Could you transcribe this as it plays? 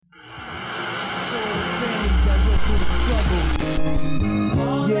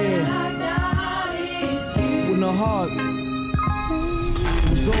I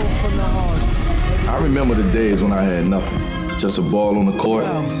remember the days when I had nothing, just a ball on the court,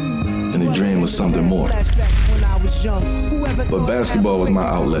 and the dream was something more. But basketball was my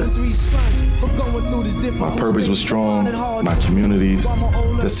outlet. My purpose was strong, my communities,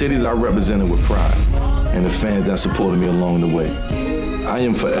 the cities I represented with pride, and the fans that supported me along the way. I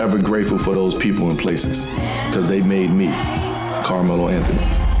am forever grateful for those people and places, because they made me, Carmelo Anthony.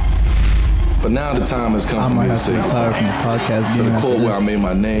 But now the time has come for me to say goodbye. To the court where I made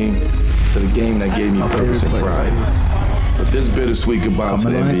my name, to the game that gave me purpose and pride. But this bittersweet goodbye to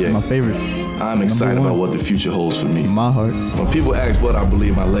the NBA. My favorite. I'm excited about what the future holds for me. My heart. When people ask what I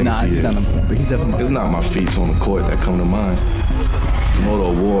believe my legacy is, it's not my feats on the court that come to mind, nor the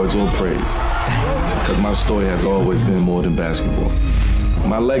awards or praise, because my story has always been more than basketball.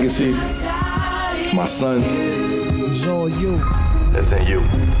 My legacy, my son, is in you.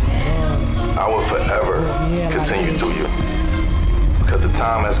 I will forever continue through you, because the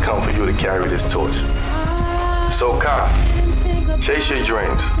time has come for you to carry this torch. So Kai, chase your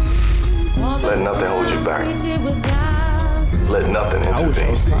dreams. Let nothing hold you back. Let nothing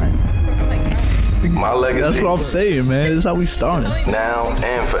intervene. My legacy. That's what I'm saying, man. This is how we started. Now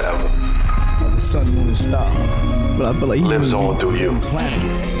and forever. The sun, moon, and star. But I feel like lives on through you.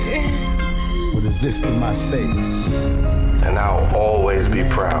 Planets would exist in my space. And I'll always be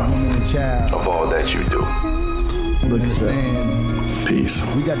proud of all that you do. Look, understand? Peace.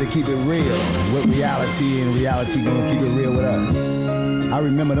 We got to keep it real with reality, and reality gonna keep it real with us. I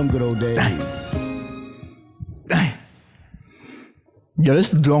remember them good old days. Dang. Yo,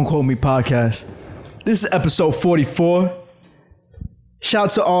 this is the Don't Quote Me podcast. This is episode 44. Shout out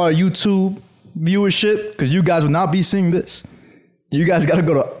to our YouTube viewership, because you guys will not be seeing this. You guys got to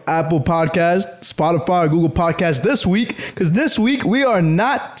go to Apple Podcast, Spotify, or Google Podcast this week, because this week we are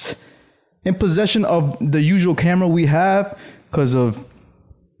not in possession of the usual camera we have because of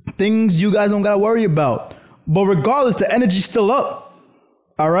things you guys don't got to worry about. But regardless, the energy's still up.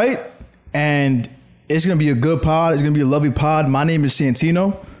 All right? And it's going to be a good pod. It's going to be a lovely pod. My name is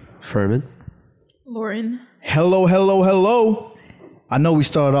Santino. Furman. Lauren. Hello, hello, hello. I know we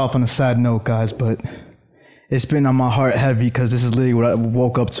started off on a sad note, guys, but it's been on my heart heavy because this is literally what I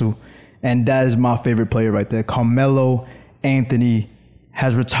woke up to. And that is my favorite player right there. Carmelo Anthony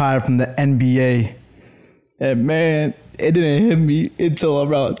has retired from the NBA. And man, it didn't hit me until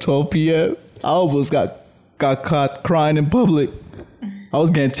around 12 p.m. I almost got caught crying in public. I was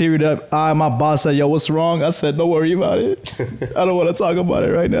getting teared up. My boss said, yo, what's wrong? I said, don't worry about it. I don't want to talk about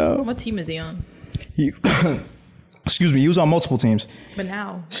it right now. What team is he on? Excuse me, he was on multiple teams. But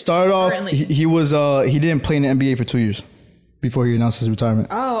now? Started off, he didn't play in the NBA for 2 years before he announced his retirement.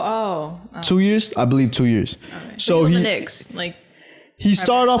 Oh. 2 years? I believe 2 years. Okay. So he on the Knicks, he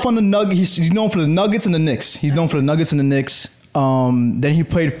started off on the Nuggets. He's known for the Nuggets and the Knicks. Then he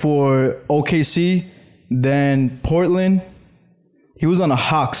played for OKC, then Portland. He was on the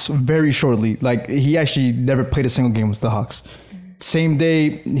Hawks very shortly. Like, he actually never played a single game with the Hawks. Same day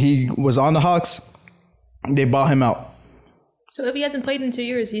he was on the Hawks, they bought him out. So if he hasn't played in 2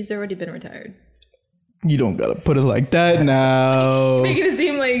 years, he's already been retired. You don't gotta put it like that now. Making it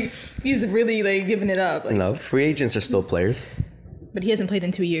seem like he's really giving it up. No, free agents are still players. But he hasn't played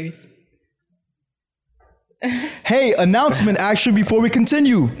in 2 years. Hey, announcement actually before we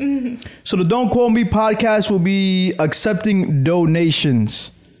continue. Mm-hmm. So the Don't Quote Me podcast will be accepting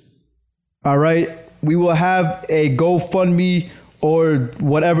donations. All right. We will have a GoFundMe or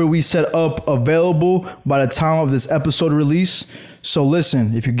whatever we set up available by the time of this episode release. So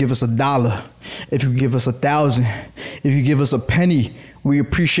listen, if you give us $1, if you give us 1,000, if you give us a penny, we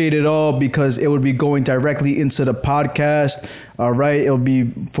appreciate it all because it would be going directly into the podcast. All right. It'll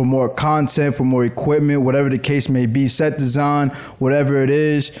be for more content, for more equipment, whatever the case may be, set design, whatever it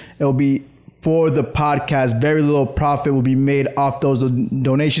is. It'll be for the podcast. Very little profit will be made off those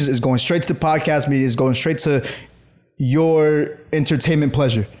donations. It's going straight to the podcast media. It's going straight to your entertainment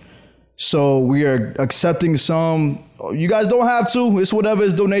pleasure. So we are accepting some. You guys don't have to. It's whatever.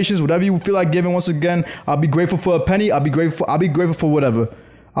 It's donations. Whatever you feel like giving. Once again, I'll be grateful for a penny. I'll be grateful for whatever.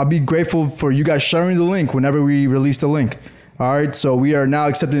 I'll be grateful for you guys sharing the link whenever we release the link. All right. So we are now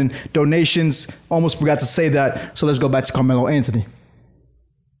accepting donations. Almost forgot to say that. So let's go back to Carmelo Anthony.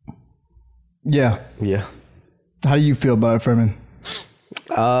 Yeah. How do you feel about it, Furman?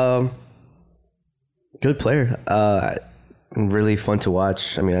 Good player. Really fun to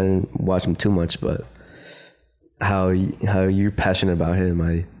watch. I mean, I didn't watch him too much, but how you're passionate about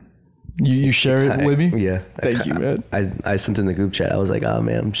him, you share it with me? Yeah. Thank you, man. I sent in the group chat. I was like, oh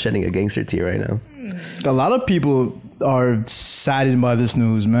man, I'm shedding a gangster tear right now. A lot of people are saddened by this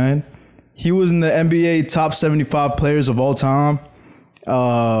news, man. He was in the NBA top 75 players of all time.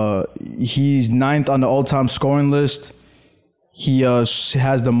 He's 9th on the all-time scoring list. He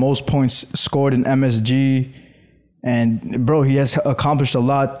has the most points scored in MSG. And, bro, he has accomplished a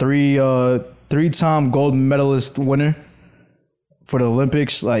lot. Three-time gold medalist winner for the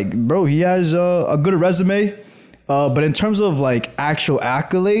Olympics. Like, bro, he has a good resume. But in terms of, like, actual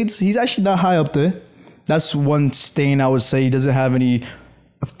accolades, he's actually not high up there. That's one stain I would say. He doesn't have any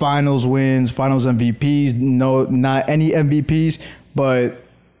finals wins, finals MVPs. No, not any MVPs. But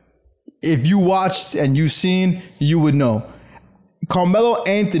if you watched and you've seen, you would know. Carmelo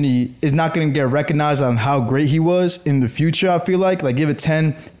Anthony is not going to get recognized on how great he was in the future, I feel like give it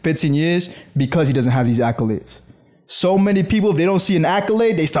 10, 15 years because he doesn't have these accolades. So many people, if they don't see an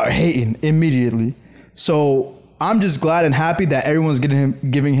accolade, they start hating immediately. So I'm just glad and happy that everyone's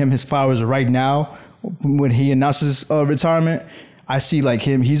giving him his flowers right now when he announces retirement. I see like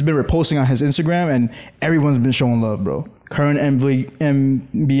he's been reposting on his Instagram and everyone's been showing love, bro. Current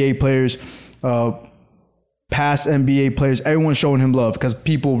NBA players, past NBA players, everyone's showing him love because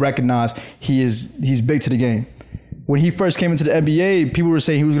people recognize he's big to the game. When he first came into the NBA, people were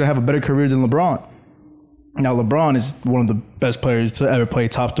saying he was going to have a better career than LeBron. Now, LeBron is one of the best players to ever play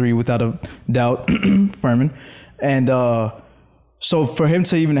top 3 without a doubt, Furman. And so for him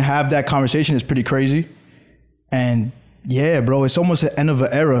to even have that conversation is pretty crazy. And yeah, bro, it's almost the end of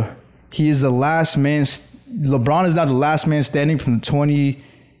an era. He is the last man. LeBron is now the last man standing from the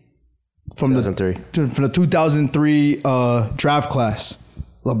 2003 draft class.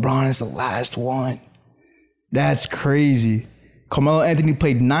 LeBron is the last one. That's crazy. Carmelo Anthony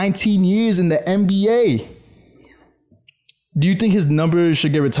played 19 years in the NBA. Do you think his number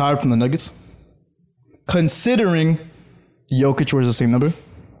should get retired from the Nuggets? Considering Jokic wears the same number?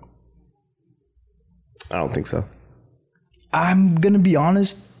 I don't think so. I'm going to be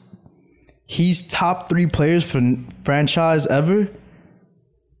honest. He's top 3 players for franchise ever.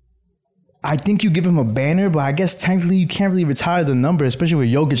 I think you give him a banner, but I guess technically you can't really retire the number, especially with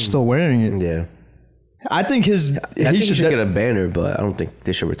Jokic still wearing it. Yeah. I think he should get a banner, but I don't think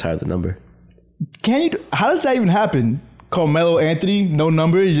they should retire the number. How does that even happen? Carmelo Anthony, no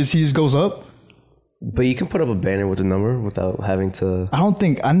number, he just goes up? But you can put up a banner with a number without having to...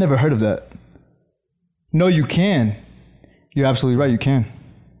 I never heard of that. No, you can. You're absolutely right, you can.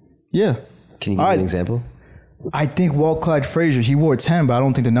 Yeah. Can you give me an example? I think Walt Clyde Frazier, he wore 10, but I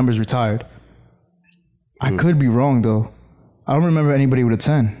don't think the number's retired. I could be wrong, though. I don't remember anybody with a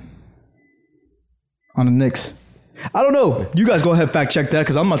 10 on the Knicks. I don't know. You guys go ahead and fact check that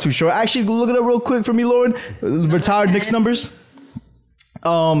because I'm not too sure. Actually, look it up real quick for me, Lauren. Retired Knicks numbers.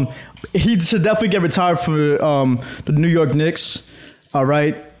 He should definitely get retired for the New York Knicks. All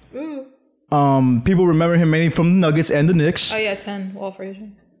right. People remember him mainly from the Nuggets and the Knicks. Oh, yeah, 10. Walt Frazier.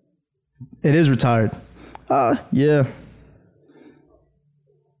 It is retired. Yeah.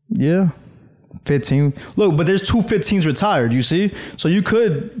 Yeah. 15. Look, but there's 2 15s retired, you see? So you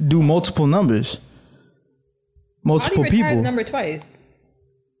could do multiple numbers. Multiple How do you retire people. the number twice?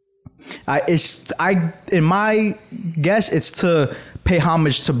 In my guess, it's to pay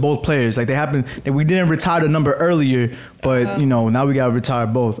homage to both players. Like we didn't retire the number earlier, but now we gotta retire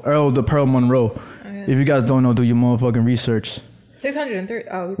both. Earl the Pearl Monroe. Okay. If you guys don't know, do your motherfucking research. 630.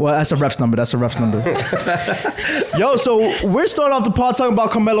 Oh, well, that's a ref's number. Yo, so we're starting off the pod talking about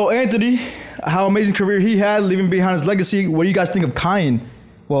Carmelo Anthony, how amazing career he had, leaving behind his legacy. What do you guys think of Kyan?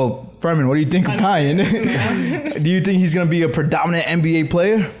 Well, Furman, what do you think of Kyan? Do you think he's going to be a predominant NBA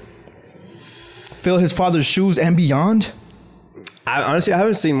player? Fill his father's shoes and beyond? I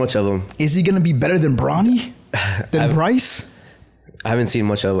haven't seen much of him. Is he going to be better than Bronny? Bryce? I haven't seen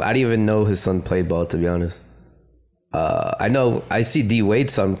much of him. I didn't even know his son played ball, to be honest. I see D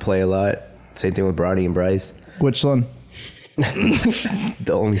Wade's son play a lot. Same thing with Bronny and Bryce. Which son?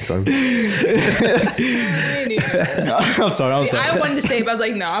 The only son. I'm sorry. I wanted to say it, but I was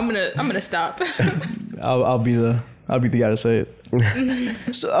like, no, I'm gonna stop. I'll be the guy to say it.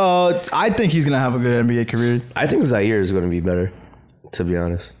 So, I think he's gonna have a good NBA career. I think Zaire is gonna be better, to be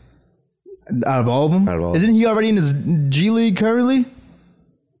honest. Out of all of them? Isn't he already in his G League currently?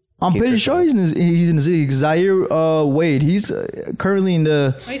 I'm pretty sure he's in his league. Zaire Wade. He's currently in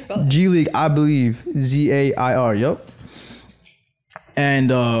the G League, I believe. Zair. Yep.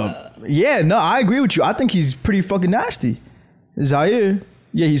 And I agree with you. I think he's pretty fucking nasty. Zaire.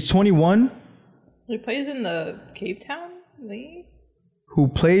 Yeah, he's 21. He plays in the Cape Town League. Who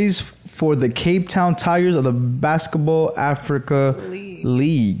plays for the Cape Town Tigers of the Basketball Africa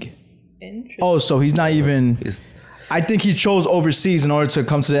League. Interesting. Oh, so he's not even. I think he chose overseas in order to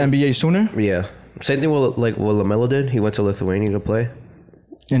come to the NBA sooner. Yeah. Same thing with LaMelo did. He went to Lithuania to play.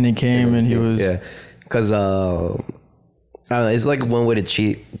 And he came and he was... Yeah. Because, I don't know, it's like one way to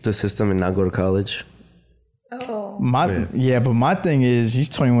cheat the system and not go to college. Oh. But my thing is, he's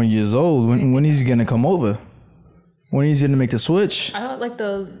 21 years old. When he's going to come over? When he's going to make the switch? I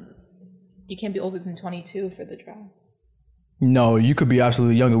thought you can't be older than 22 for the draft. No, you could be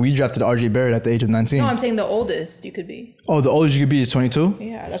absolutely younger. We drafted RJ Barrett at the age of 19. No, I'm saying the oldest you could be. Oh, the oldest you could be is 22?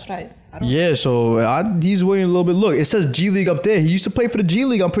 Yeah, that's what I don't Yeah, so he's waiting a little bit. Look, it says G League up there. He used to play for the G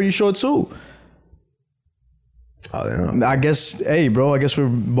League, I'm pretty sure, too. Oh, yeah. I guess, hey, bro, I guess we're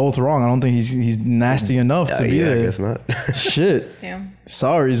both wrong. I don't think he's nasty enough to be there. I guess not. Shit. Damn.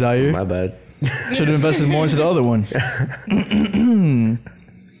 Sorry, Zaire. My bad. Should have invested more into the other one.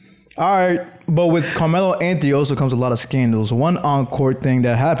 All right. But with Carmelo Anthony also comes a lot of scandals. One on-court thing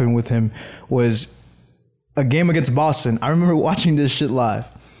that happened with him was a game against Boston. I remember watching this shit live.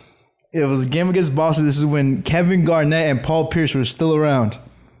 It was a game against Boston. This is when Kevin Garnett and Paul Pierce were still around.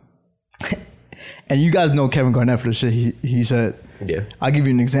 And you guys know Kevin Garnett for the shit he said. Yeah. I'll give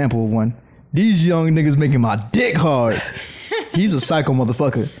you an example of one. These young niggas making my dick hard. He's a psycho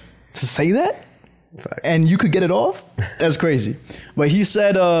motherfucker. To say that? Fact. And you could get it off? That's crazy. But he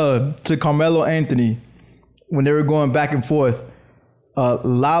said to Carmelo Anthony, when they were going back and forth,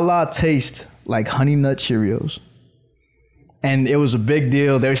 Lala tastes like Honey Nut Cheerios. And it was a big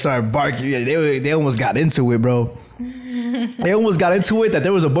deal. They started barking. They almost got into it, bro. They almost got into it that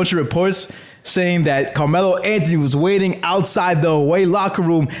there was a bunch of reports saying that Carmelo Anthony was waiting outside the away locker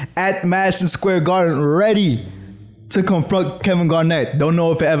room at Madison Square Garden ready to confront Kevin Garnett. Don't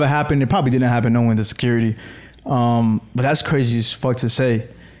know if it ever happened. It probably didn't happen knowing the security. But that's crazy as fuck to say.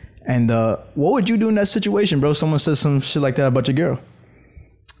 And what would you do in that situation, bro? Someone says some shit like that about your girl.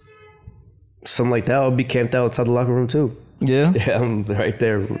 Something like that, I'll be camped out outside the locker room too. Yeah? Yeah, I'm right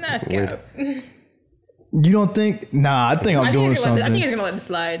there. That's cap. You don't think? Nah, I think I'm doing something. I think he's gonna let it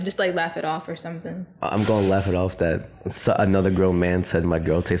slide. Just like laugh it off or something. I'm gonna laugh it off that another grown man said my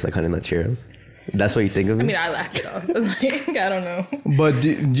girl tastes like Honey Nut Cheerios. That's what you think of me? I mean, I laughed it off. Like, I don't know. But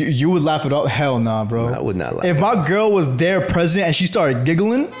you would laugh it off? Hell nah, bro. I would not laugh. If my girl was there present and she started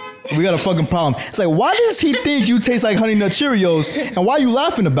giggling, we got a fucking problem. It's like, why does he think you taste like Honey Nut Cheerios? And why are you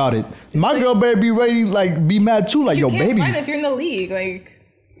laughing about it? My girl better be ready, like, be mad too. Like, yo, baby. You can't fight if you're in the league. Like,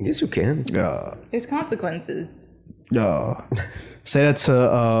 Yes, you can. Yeah. There's consequences. Yeah. Say that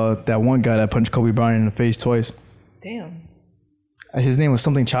to that one guy that punched Kobe Bryant in the face twice. Damn. His name was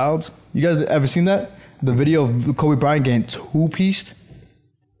something Childs. You guys ever seen that? The video of Kobe Bryant getting two-pieced?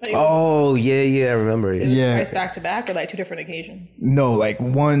 Oh, yeah, I remember it. Yeah. Twice back to back or like two different occasions? No, like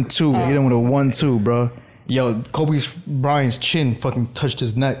 1-2. Hit him with a 1-2, bro. Yo, Kobe Bryant's chin fucking touched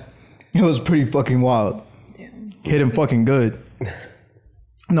his neck. It was pretty fucking wild. Damn. Hit him fucking good.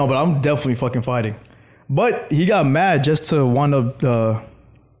 No, but I'm definitely fucking fighting. But he got mad just to wind up,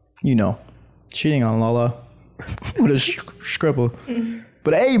 cheating on Lala with a scribble.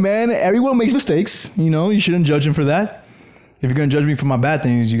 But hey, man, everyone makes mistakes. You shouldn't judge him for that. If you're gonna judge me for my bad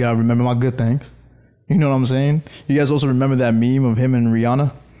things, you gotta remember my good things. You know what I'm saying? You guys also remember that meme of him and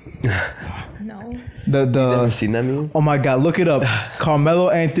Rihanna? No. Never seen that meme? Oh my God, look it up. Carmelo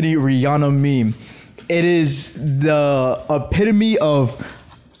Anthony Rihanna meme. It is the epitome of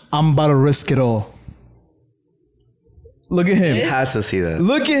I'm about to risk it all. Look at him. You had to see that.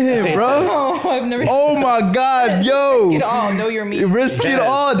 Look at him, bro. Oh, I've never. Oh my God, yo. Risk it all. Know your meat. Risk it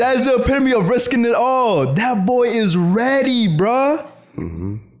all. That is the epitome of risking it all. That boy is ready, bro.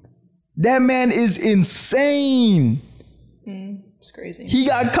 Mm-hmm. That man is insane. It's crazy. He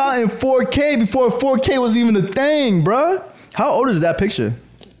got caught in 4K before 4K was even a thing, bro. How old is that picture?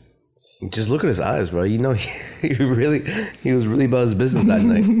 Just look at his eyes, bro. You know, he was really about his business that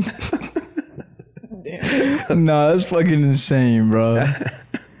night. No, that's fucking insane, bro.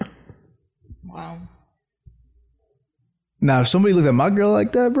 Wow. Now, if somebody looked at my girl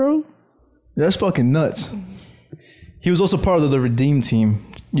like that, bro, that's fucking nuts. He was also part of the Redeem team.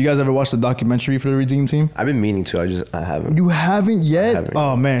 You guys ever watched the documentary for the Redeem team? I've been meaning to. I haven't. You haven't yet? I haven't.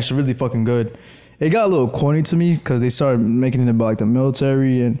 Oh, man, it's really fucking good. It got a little corny to me because they started making it about like the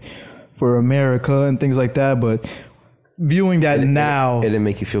military and for America and things like that. But viewing that now... It didn't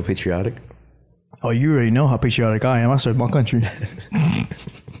make you feel patriotic? Oh, you already know how patriotic I am. I serve my country.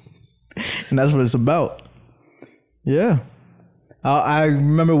 And that's what it's about. Yeah. I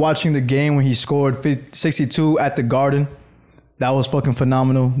remember watching the game when he scored 62 at the Garden. That was fucking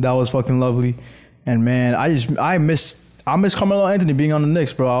phenomenal. That was fucking lovely. And man, I miss Carmelo Anthony being on the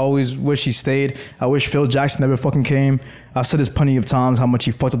Knicks, bro. I always wish he stayed. I wish Phil Jackson never fucking came. I've said this plenty of times how much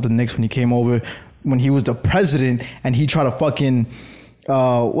he fucked up the Knicks when he came over, when he was the president and he tried to fucking,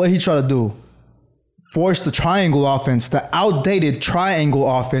 what did he try to do? forced the triangle offense, the outdated triangle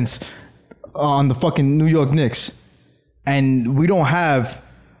offense on the fucking New York Knicks. And we don't have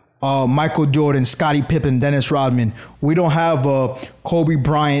Michael Jordan, Scottie Pippen, Dennis Rodman. We don't have Kobe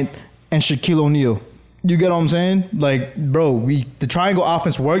Bryant and Shaquille O'Neal. You get what I'm saying? Like, bro, the triangle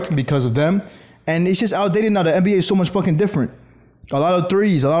offense worked because of them. And it's just outdated now. The NBA is so much fucking different. A lot of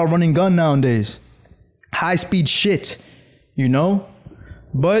threes, a lot of running gun nowadays. High speed shit, you know?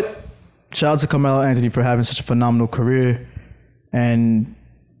 But shout out to Carmelo Anthony for having such a phenomenal career. And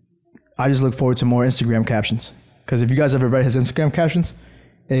I just look forward to more Instagram captions. Because if you guys ever read his Instagram captions,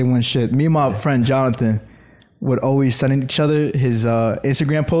 it went shit. Me and my friend Jonathan would always send each other his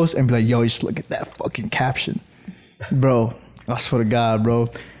Instagram posts and be like, yo, just look at that fucking caption. Bro, I swear to God, bro.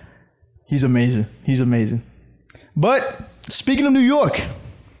 He's amazing. He's amazing. But speaking of New York,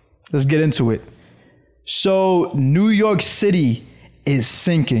 let's get into it. So New York City is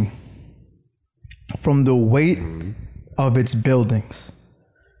sinking from the weight of its buildings.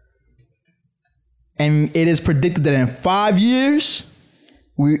 And it is predicted that in 5 years,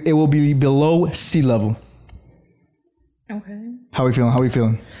 it will be below sea level. Okay. How are we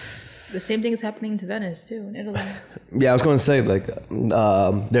feeling? The same thing is happening to Venice too, in Italy. Yeah, I was going to say, like,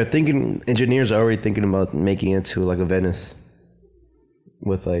 engineers are already thinking about making it to like a Venice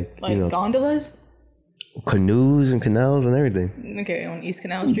with like gondolas? Canoes and canals and everything. Okay, on East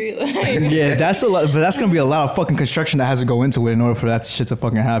Canal Street. Yeah, that's a lot, but that's gonna be a lot of fucking construction that has to go into it in order for that shit to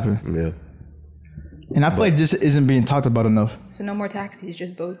fucking happen. Yeah. And I feel like this isn't being talked about enough. So no more taxis,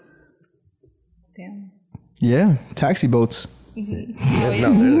 just boats. Damn. Yeah, taxi boats.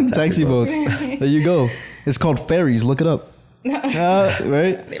 No, Taxi boats. There you go. It's called ferries. Look it up.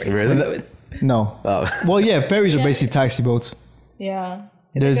 Right? Really? No. Oh. Well, yeah, ferries are basically taxi boats. Yeah.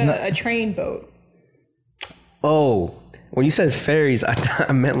 There's It's like a train boat. Oh, when you said ferries,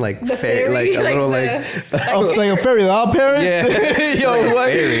 I meant like ferry? like a Like little Oh, like a ferry, our parent? Yeah. Yo, Like a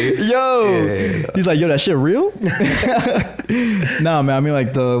what? ferry. Yo. Yeah. He's like, yo, that shit real? Nah, man, I mean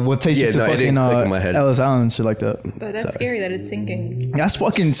like what takes you to it fucking didn't click in my head. Ellis Island and shit like that. But that's scary that it's sinking. That's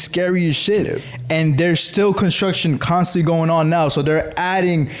fucking scary as shit. Yeah. And there's still construction constantly going on now, so they're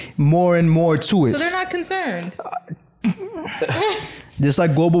adding more and more to it. So they're not concerned. Just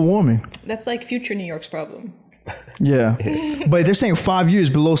like global warming. That's like future New York's problem. Yeah. But they're saying 5 years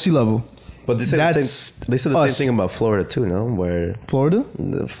below sea level. But they said the same thing about Florida too, no? Where Florida?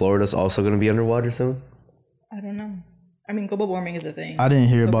 Florida's also going to be underwater soon. I don't know. I mean, global warming is a thing. I didn't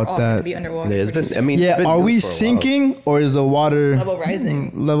hear So we're about all that. gonna be underwater. Yeah, it's been. pretty I mean, Yeah, it's been are we news for a while. sinking or is the water soon. Level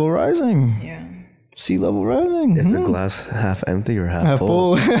rising. level rising? Yeah. Sea level rising? Is the glass half empty or half Half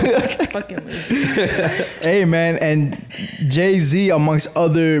full? full. Fucking losers. Hey, man, and Jay-Z, amongst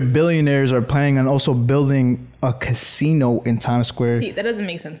other billionaires, are planning on also building a casino in Times Square. See, that doesn't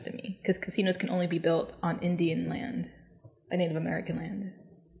make sense to me because casinos can only be built on Indian land, Native American land.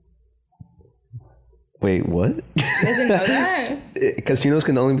 Wait, what? You guys didn't know that? Casinos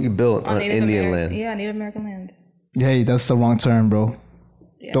can only be built on Native Indian land. Yeah, Native American land. Hey, that's the wrong term, bro.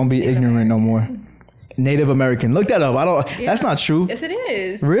 Yeah, Don't be Native ignorant no American. more. Native American. Look that up. Yeah. That's not true. Yes, it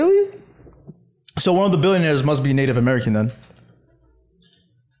is. Really? So one of the billionaires must be Native American then.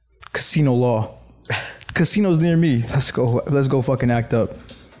 Casino law. Casinos near me. Let's go fucking act up.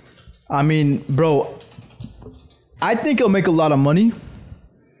 I mean, bro, I think it'll make a lot of money,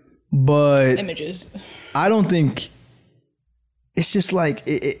 but Images. I don't think it's just like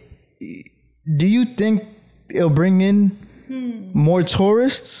do you think it'll bring in more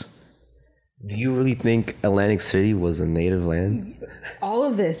tourists? Do you really think Atlantic City was a native land? All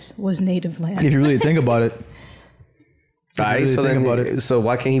of this was native land. If you really think about it. All right, really so think about then, so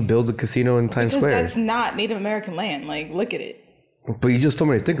why can't he build a casino in Times Because Square? that's not Native American land. Like, look at it. But you just told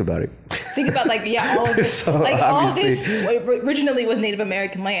me to think about it. Think about all of this. So, all obviously- this originally was Native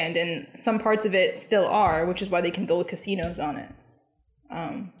American land, and some parts of it still are, which is why they can build casinos on it.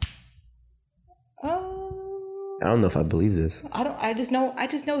 I don't know if I believe this. I just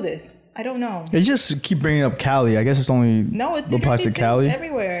know this. I don't know. They just keep bringing up Cali. I guess it's only No, it's the different plastic states Cali.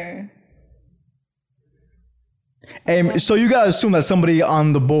 everywhere. Hey, so you gotta assume that somebody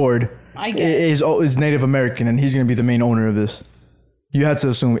on the board I guess. is Native American and he's gonna be the main owner of this. You had to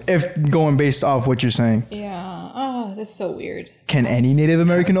assume, if going based off what you're saying. Yeah. Oh, that's so weird. Can any Native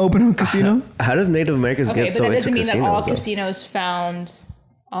American open a casino? How did Native Americans Okay, get but so that into doesn't mean casinos? that all though? casinos found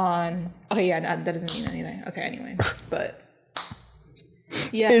on. Okay, yeah, that doesn't mean anything. Okay, anyway, but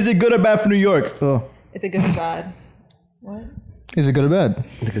yeah, Is it good or bad for New York? Oh, is it good or bad? What? is it good or bad?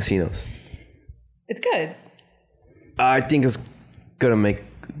 The casinos. It's good. I think it's gonna make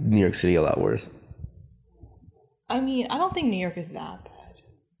New York City a lot worse. I mean, I don't think New York is that bad.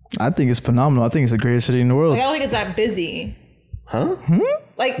 I think it's phenomenal. I think it's the greatest city in the world. Like, I don't think it's that busy. Huh?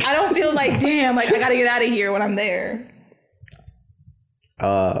 Like, I don't feel like, damn, like, I gotta get out of here when I'm there.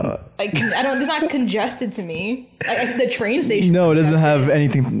 Like, it's not congested to me. Like, the train station. No, it doesn't have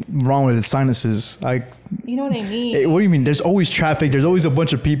anything wrong with its sinuses. You know what I mean? What do you mean? There's always traffic. There's always a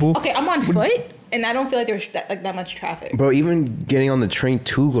bunch of people. Okay, I'm on foot, and I don't feel like there's that much traffic. Bro, even getting on the train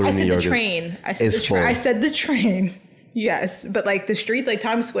to go to New York. I said the train. Yes, but like the streets, like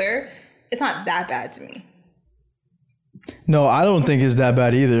Times Square, it's not that bad to me. No, I don't think it's that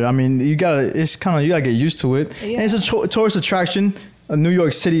bad either. I mean, you gotta get used to it. Yeah. And it's a tourist attraction. New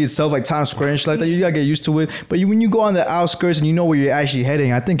York City itself, like Times Square and shit like that, you gotta get used to it. But when you go on the outskirts and you know where you're actually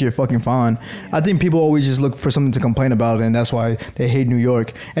heading, I think you're fucking fine. I think people always just look for something to complain about, and that's why they hate New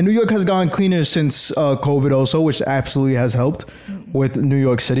York. And New York has gotten cleaner since COVID also, which absolutely has helped with New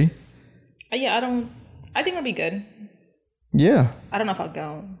York City. Yeah, I think it'll be good. Yeah. I don't know if I'll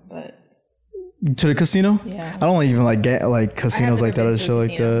go, but... To the casino? Yeah. I don't even get casinos like that or shit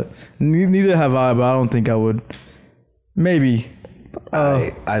like that. Neither have I, but I don't think I would. Maybe.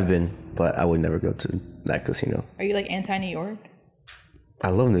 I've been, but I would never go to that casino. Are you like anti-New York? I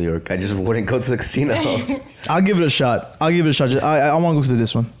love New York. I just wouldn't go to the casino. I'll give it a shot. I want to go to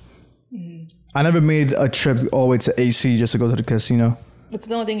this one. Mm-hmm. I never made a trip all the way to AC just to go to the casino. That's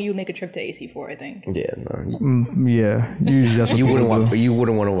the only thing you would make a trip to AC for, I think. Yeah, no. Yeah, usually that's what you wouldn't want. You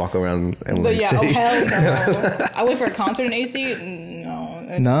wouldn't want to walk around Atlantic City. Oh hell no! I went for a concert in AC. No.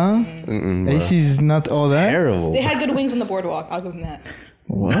 Nah. AC's not all that. Terrible. They had good wings on the boardwalk. I'll give them that.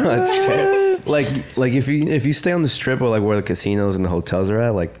 What? That's terrible. Like if you stay on the strip or like where the casinos and the hotels are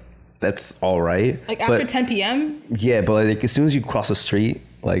at, like that's all right. Like after 10 p.m. Yeah, but like as soon as you cross the street,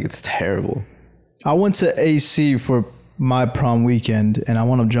 like it's terrible. I went to AC for my prom weekend, and I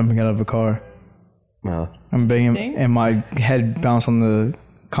wound up jumping out of a car. Wow. I'm banging, and my head bounced on the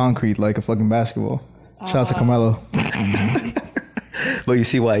concrete like a fucking basketball. Shout out to Carmelo. But you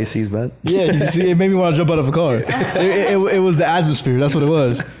see why AC is bad? Yeah, you see, it made me want to jump out of a car. It was the atmosphere. That's what it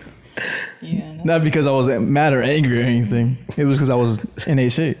was. Yeah. No. Not because I was mad or angry or anything. It was because I was in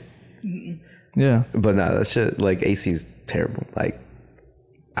AC. Yeah. But nah, that shit, like AC's terrible. Like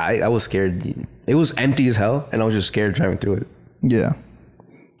I was scared. It was empty as hell, and I was just scared driving through it. Yeah.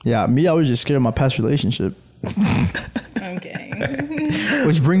 Yeah, me, I was just scared of my past relationship. Okay.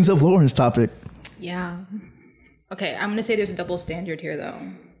 Which brings up Lauren's topic. Yeah. Okay, I'm gonna say there's a double standard here, though.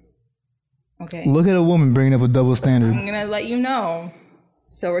 Okay. Look at a woman bringing up a double standard. I'm gonna let you know.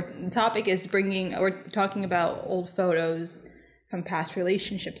 So the topic is we're talking about old photos from past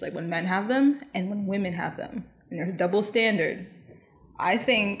relationships, like when men have them and when women have them. And there's a double standard. I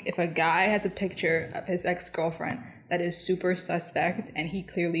think if a guy has a picture of his ex-girlfriend, that is super suspect and he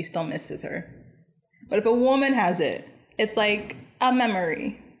clearly still misses her. But if a woman has it, it's like a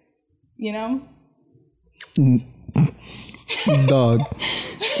memory, you know? Dog,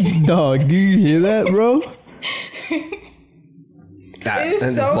 do you hear that, bro?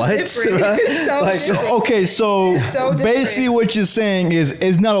 It's so different. It's so different. Okay, so basically what you're saying is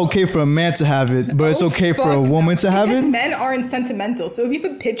it's not okay for a man to have it, but it's okay for a woman to have it? Men aren't sentimental. So if you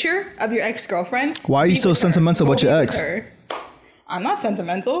have a picture of your ex-girlfriend... Why are you so sentimental about your ex? I'm not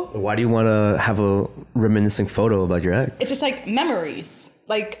sentimental. Why do you want to have a reminiscing photo about your ex? It's just like memories.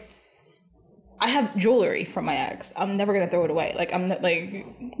 Like, I have jewelry from my ex. I'm never going to throw it away. Like, I'm not like...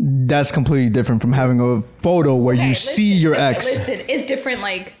 That's completely different from having a photo where you see your ex. Listen, it's different.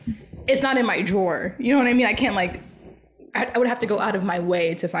 Like, it's not in my drawer. You know what I mean? I can't like... I would have to go out of my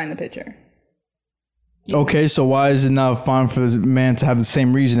way to find the picture. Okay, so why is it not fine for the man to have the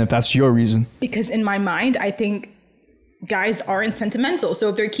same reason if that's your reason? Because in my mind, I think guys aren't sentimental. So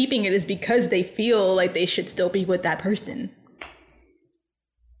if they're keeping it, it's because they feel like they should still be with that person.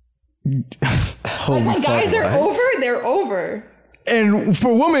 Like when guys are over, they're over. And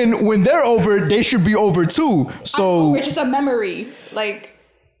for women, when they're over, they should be over too. So it's just a memory. Like,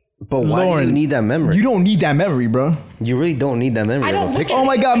 but why do you need that memory? You don't need that memory, bro. You really don't need that memory. I don't look at Oh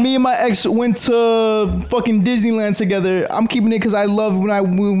my god, me and my ex went to fucking Disneyland together. I'm keeping it because I love when I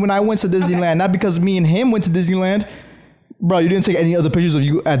went to Disneyland, okay. Not because me and him went to Disneyland. Bro, you didn't take any other pictures of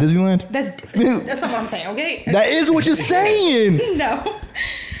you at Disneyland? That's not what I'm saying, okay? That is what you're saying. No.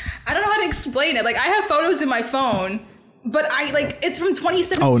 I don't know how to explain it. Like, I have photos in my phone, but it's from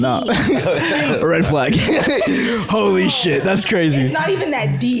 2017. Oh, no. Red flag. Holy shit, that's crazy. It's not even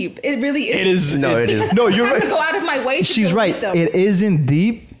that deep. It really is. It is. No, it is. No, you're right. I have to go out of my way to She's right. Them. It isn't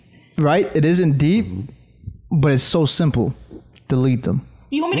deep, right? It isn't deep, but it's so simple. Delete them.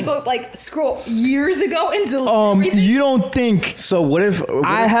 You want me to go scroll years ago and delete everything? You don't think... So what if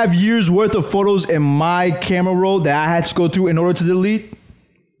I have years worth of photos in my camera roll that I had to go through in order to delete?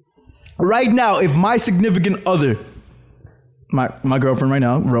 Right now, if my significant other, my girlfriend right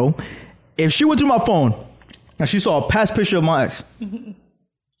now, Ro, if she went through my phone and she saw a past picture of my ex,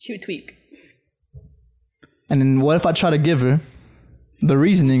 She would tweak. and then what if I try to give her the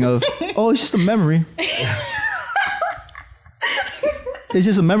reasoning of, oh, it's just a memory. It's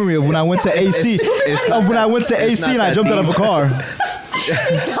just a memory of when I went to AC. Of when I went to AC and I jumped out of a car.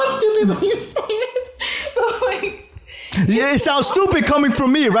 It sounds stupid when you say it, but like. Yeah, it sounds stupid coming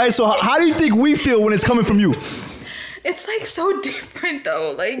from me, right? So how do you think we feel when it's coming from you? It's like so different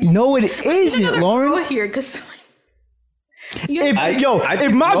though. Like No, it isn't, Lauren. Here, because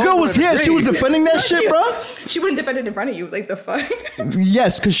If my girl was here, she was defending that shit, bro. She wouldn't defend it in front of you. Like the fuck.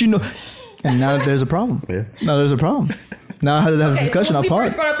 Yes, because she know. And now there's a problem. Yeah. Now there's a problem. Now I had to have a discussion. So when we I'll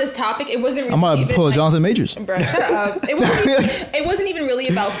first brought up this topic, it wasn't. Really I'm gonna pull a Jonathan Majors. Bro, shut up. It wasn't even really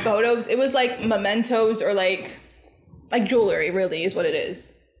about photos. It was like mementos or like jewelry. Really, is what it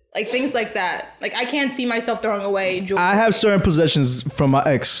is. Like things like that. Like I can't see myself throwing away jewelry. I have certain possessions from my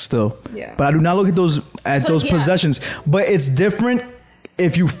ex still. Yeah. But I do not look at those possessions. But it's different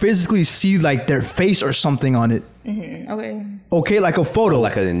if you physically see like their face or something on it. Mm-hmm. Okay. Okay, like a photo. Or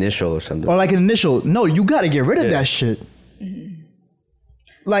like an initial or something. Or like an initial. No, you gotta get rid of that shit. Mm-hmm.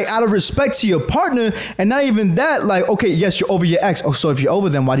 Like out of respect to your partner, and not even that, like, okay, yes, you're over your ex. Oh, so if you're over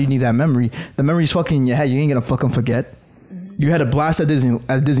them, why do you need that memory? The memory's fucking in your head. You ain't gonna fucking forget. You had a blast at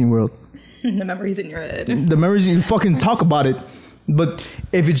Disney World. The memories in your head. The memories, you fucking talk about it. But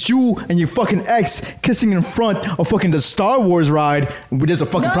if it's you and your fucking ex kissing in front of fucking the Star Wars ride, there's a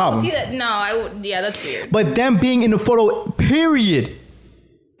fucking problem. See that? No, yeah, that's weird. But them being in the photo, period,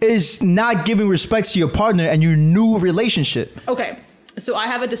 is not giving respect to your partner and your new relationship. Okay. So I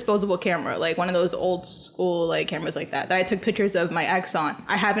have a disposable camera, like one of those old school like cameras like that I took pictures of my ex on.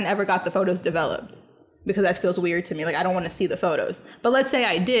 I haven't ever got the photos developed because that feels weird to me. Like I don't want to see the photos. But let's say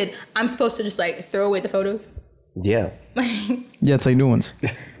I did, I'm supposed to just like throw away the photos? Yeah. Yeah, it's like new ones.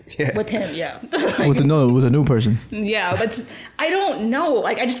 Yeah. With him, yeah. with a new person. Yeah, but I don't know.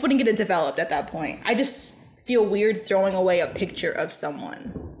 Like I just wouldn't get it developed at that point. I just feel weird throwing away a picture of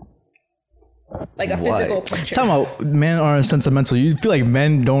someone. Like a physical picture. Talking about men are sentimental. You feel like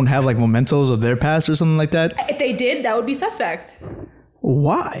men don't have like mementos of their past or something like that? If they did, that would be suspect.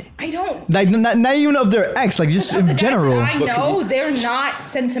 Why? I don't. Like not even of their ex, like just in general. I know they're not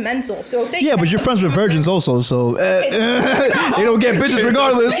sentimental. So if they yeah, but you're friends with virgins also, so they don't get bitches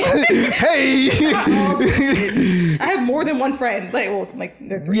regardless. Hey. I have more than one friend. Like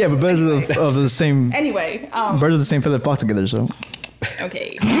they're three. Yeah, but birds of the same. Anyway, birds of the same feather flock together. So.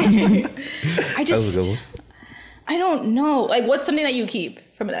 Okay. I don't know. Like, what's something that you keep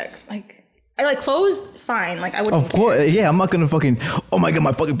from an ex? Like, I like clothes. Fine. Like, I wouldn't. Of course, yeah. I'm not gonna fucking. Oh my god,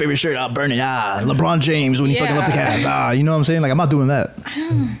 my fucking favorite shirt. I'll burn it. LeBron James when he fucking left the Cavs. You know what I'm saying? Like, I'm not doing that.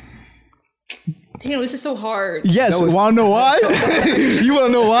 Damn, this is so hard. Yes. Want to know why? You want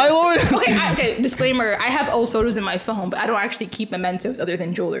to know why, Lauren? Okay. Disclaimer: I have old photos in my phone, but I don't actually keep mementos other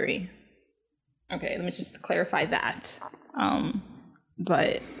than jewelry. Okay, let me just clarify that.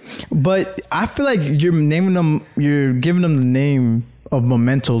 But I feel like you're giving them the name of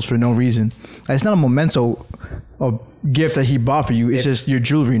mementos for no reason. Like, it's not a memento, a gift that he bought for you. It's just your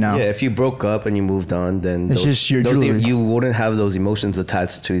jewelry now. Yeah, if you broke up and you moved on, then it's just your jewelry. You wouldn't have those emotions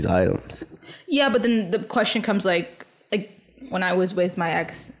attached to these items. Yeah, but then the question comes like when I was with my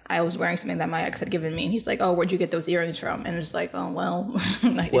ex, I was wearing something that my ex had given me, and he's like, "Oh, where'd you get those earrings from?" And it's like, "Oh, well."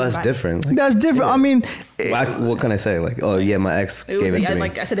 That's different. Like, that's different. Yeah. I mean, what can I say? Like, oh yeah, my ex gave it to me.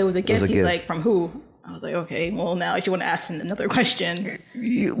 Like I said, it was a gift. He's like, "From who?" I was like, "Okay, well now if you want to ask another question."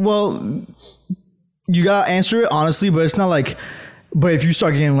 Well, you gotta answer it honestly, but it's not like. But if you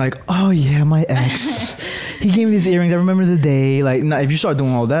start getting like, oh yeah, my ex, he gave me these earrings. I remember the day. Like, nah, if you start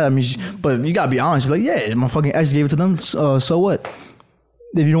doing all that, I mean, but you gotta be honest. You're like, yeah, my fucking ex gave it to them. So what?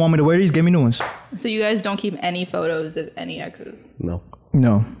 If you don't want me to wear these, give me new ones. So you guys don't keep any photos of any exes? No.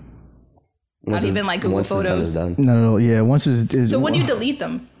 Not even like Google Photos. No. Yeah, once is. So when do you delete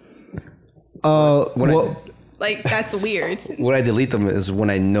them? Like that's weird. When I delete them is when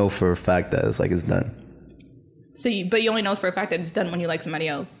I know for a fact that it's done. So but you only know for a fact that it's done when you like somebody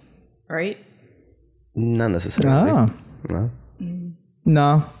else, right? Not necessarily.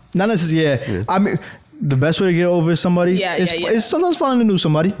 No, not necessarily. Yeah. I mean, the best way to get over somebody is sometimes finding a new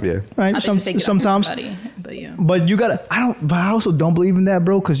somebody. Yeah. Right. Sometimes. But yeah. But you gotta. But I also don't believe in that,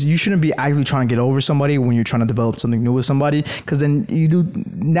 bro. Because you shouldn't be actively trying to get over somebody when you're trying to develop something new with somebody. Because then you do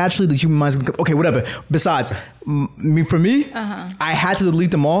naturally the human mind's gonna, okay, whatever. Besides, for me, I had to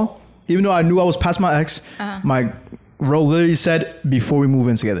delete them all. Even though I knew I was past my ex, my role literally said before we move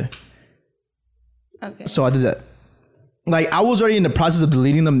in together. Okay. So I did that. like I was already in the process of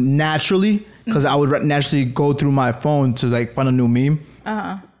deleting them naturally because I would naturally go through my phone to like find a new meme.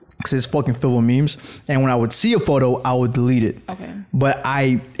 Because it's fucking filled with memes. And when I would see a photo, I would delete it. Okay. But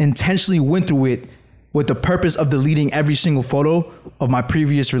I intentionally went through it with the purpose of deleting every single photo of my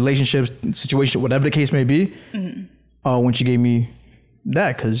previous relationships, situation, whatever the case may be. When she gave me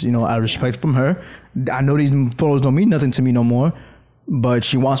that, because, you know, out of respect from her, I know these photos don't mean nothing to me no more, but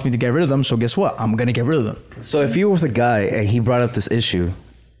she wants me to get rid of them. So guess what? I'm going to get rid of them. So if you were with a guy and he brought up this issue,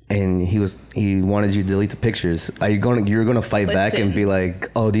 and he wanted you to delete the pictures, you're gonna fight back and be like,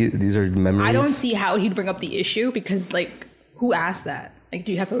 oh, these are memories? I don't see how he'd bring up the issue because, like, who asked that? Like,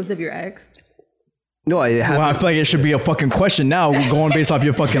 do you have photos of your ex? No, I feel like it should be a fucking question now, going based off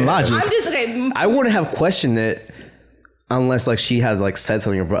your fucking logic. I'm just, okay. I wouldn't have questioned it unless, like, she had, like, said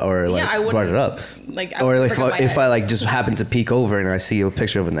something or like, brought it up. Like, or like if I like just happen to peek over and I see a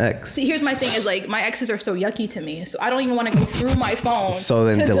picture of an ex. See, here's my thing is, like, my exes are so yucky to me, so I don't even want to go through my phone. So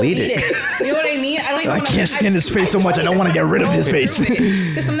then delete it. You know what I mean? I can't stand his face so much. I don't want to get rid of his face.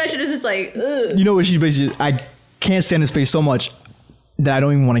 Because some of that shit is just like, ugh. You know what she basically? I can't stand his face so much that I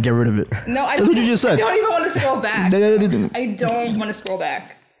don't even want to get rid of it. No, that's what you just said. I don't even want to scroll back. I don't want to scroll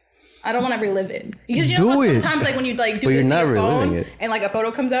back. I don't want to relive it. Because you know sometimes like when you like do this to your phone and like a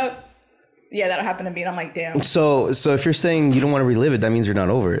photo comes up, yeah, that'll happen to me and I'm like, damn. So if you're saying you don't want to relive it, that means you're not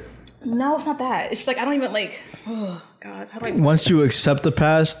over it. No, it's not that. It's like I don't even like, oh God, how do I... Once you accept the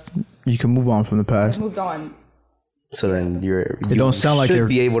past, you can move on from the past. I moved on. So then you don't sound like you're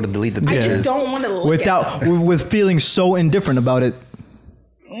be able to delete the pictures. I just don't want to look at them. With feeling so indifferent about it.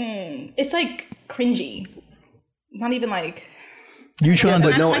 It's like cringy. Not even like... You trying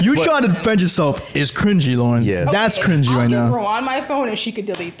to defend yourself is cringy, Lauren. Yeah, that's cringy right now. I'll give her on my phone and she could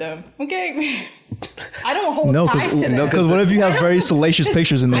delete them. Okay, I don't hold ties to them. No, because what if you have very salacious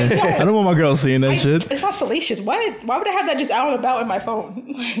pictures in there? I don't want my girl seeing that shit. It's not salacious. Why would I have that just out and about in my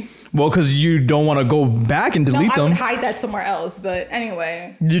phone? Well, because you don't want to go back and delete them. I would hide that somewhere else. But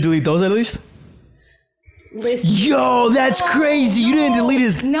anyway, you delete those at least. Yo, that's crazy. You didn't delete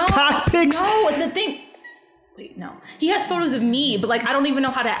his cock pics. No, the thing. Wait, no. He has photos of me, but like I don't even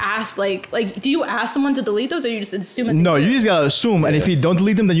know how to ask. Like, do you ask someone to delete those, or you just assume? No, you just gotta assume. And if he don't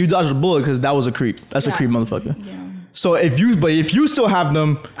delete them, then you dodge the bullet because that was a creep. That's a creep, motherfucker. Yeah. So if you still have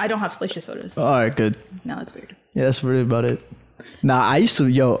them, I don't have salacious photos. All right, good. No, that's weird. Yeah, that's weird about it. Nah, I used to.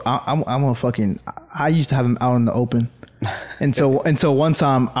 I used to have them out in the open, until one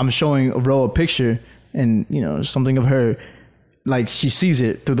time I'm showing a row a picture, and you know something of her. Like she sees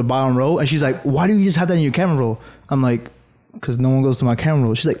it through the bottom row and she's like, why do you just have that in your camera roll? I'm like, because no one goes to my camera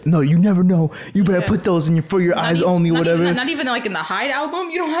roll. She's like, no, you never know. You better put those in for your eyes only, whatever. Not even like in the Hide album.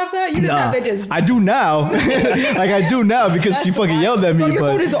 You don't have that. You just have it as. I do now. Like I do now because she fucking yelled at me. Your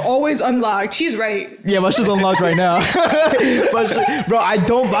phone is always unlocked. She's right. Yeah, my shit's unlocked right now. Bro, I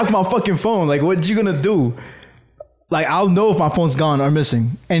don't lock my fucking phone. Like, what you gonna do? Like, I'll know if my phone's gone or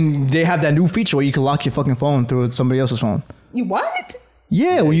missing. And they have that new feature where you can lock your fucking phone through somebody else's phone. You what?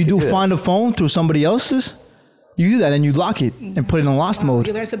 Yeah, when you do find a phone through somebody else's, you do that and you lock it and put it in lost mode.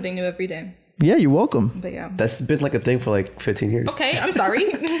 You learn something new every day. Yeah, you're welcome. But yeah. That's been like a thing for like 15 years. Okay, I'm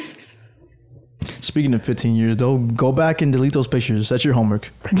sorry. Speaking of 15 years, though, go back and delete those pictures. That's your homework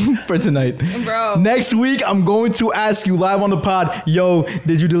for tonight. Bro. Next week, I'm going to ask you live on the pod, yo,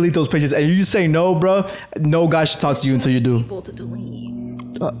 did you delete those pictures? And you say no, bro, no guy should talk to you until you do. People to delete.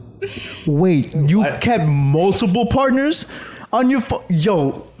 Wait, you kept multiple partners on your phone?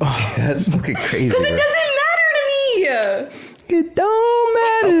 Yo. That's fucking crazy, because it doesn't matter to me. It don't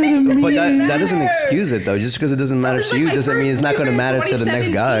matter to me. But that doesn't excuse it, though. Just because it doesn't matter to you doesn't mean it's not going to matter to the next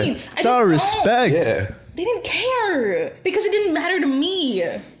guy. It's all respect. Yeah. They didn't care because it didn't matter to me.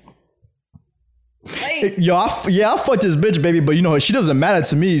 Like, yo, I fucked this bitch, baby, but you know she doesn't matter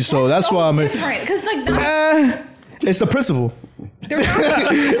to me, so that's why I'm different. Because like it's the principle.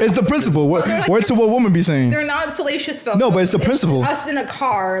 It's the principle. What's what woman be saying? They're not salacious photos. No, but it's the principle. Us in a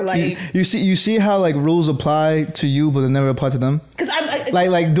car, like you see how like rules apply to you, but they never apply to them. Because I'm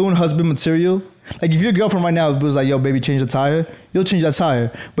like doing husband material. Like if your girlfriend right now was like, "Yo, baby, change the tire," you'll change that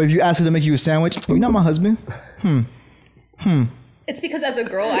tire. But if you ask her to make you a sandwich, you're not my husband. It's because as a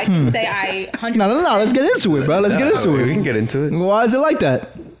girl, I can say I 100%. No. Let's get into it, bro. Let's get into it. We can get into it. Why is it like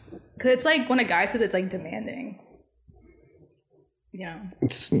that? Because it's like when a guy says it's like demanding. Yeah.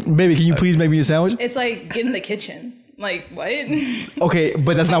 Baby, can you please make me a sandwich? It's like get in the kitchen. Like what? Okay,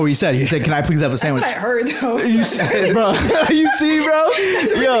 but that's not what he said. He said, "Can I please have a sandwich?" That's what I heard though. You see, bro? You see, bro?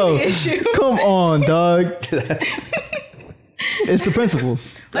 That's Yo, the issue. Come on, dog. It's the principle.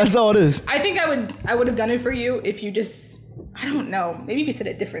 That's all it is. I think I would have done it for you if you just, I don't know, maybe if you said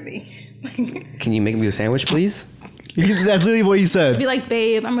it differently. Can you make me a sandwich, please? That's literally what he said. Be like,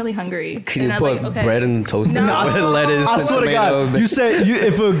 babe, I'm really hungry. Can And you I'm put like, okay. bread and toast No. with lettuce I and swear to tomato? God, you said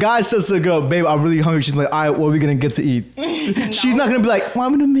if a guy says to a girl, babe, I'm really hungry, she's like, all right, what are we gonna get to eat? She's not gonna be like, well,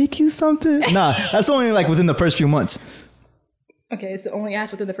 I'm gonna make you something. Nah, that's only like within the first few months. Okay, so only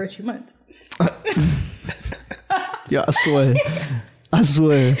asked within the first few months. Yeah, I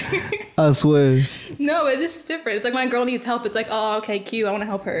swear. No, it's just different. It's like when a girl needs help, it's like, oh, okay, cute, I want to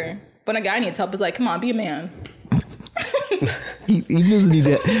help her. When a guy needs help, it's like, come on, be a man. He doesn't need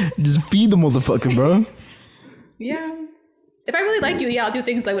that. Just feed the motherfucker, bro. Yeah. If I really like you, yeah, I'll do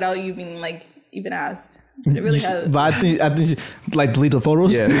things like without you being like even asked. But it really has. But I think like delete the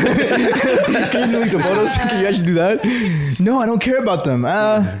photos. Yeah. Can you delete the photos? Can you actually do that? No, I don't care about them.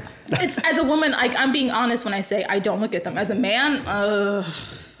 It's as a woman, I'm being honest when I say I don't look at them. As a man, I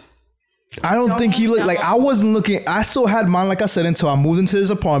don't think he looked like I wasn't looking. I still had mine, like I said, until I moved into his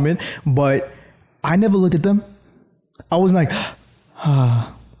apartment. But I never looked at them. I was like,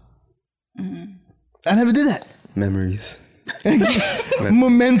 I never did that. Memories.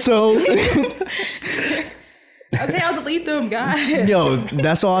 Memento. okay, I'll delete them, guys. Yo,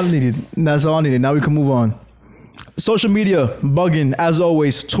 that's all I needed. Now we can move on. Social media, bugging, as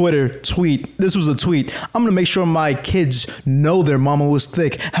always, Twitter, tweet. This was a tweet. I'm gonna make sure my kids know their mama was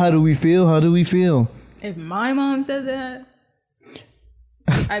thick. How do we feel? If my mom said that,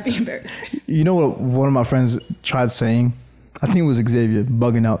 I'd be embarrassed. You know what one of my friends tried saying? I think it was Xavier,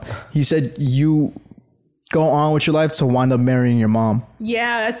 bugging out. He said, you go on with your life to wind up marrying your mom.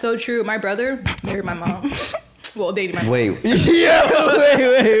 Yeah, that's so true. My brother married my mom. Well, dating my mom. Wait. Yeah, wait.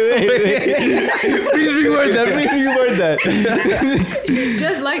 Please reword that.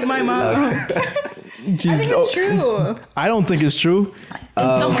 Just like my mom. I think it's true. I don't think it's true.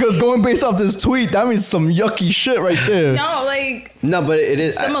 Some Because ways. going based off this tweet, that means some yucky shit right there. No, like No, but it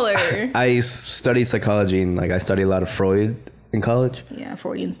is similar. I studied psychology and like I studied a lot of Freud in college. Yeah,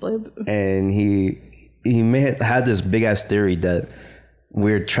 Freudian slip. And he had this big ass theory that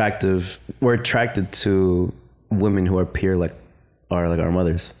we're attracted to women who appear like our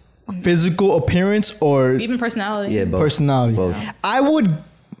mothers. Physical appearance or Even personality. Yeah, both. personality? Both. I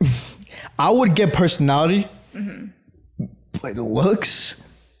would get personality, but looks.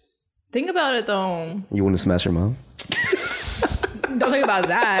 Think about it though. You want to smash your mom? Don't think about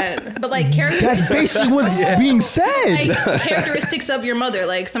that. But like characteristics. That's basically what's being said. Like characteristics of your mother.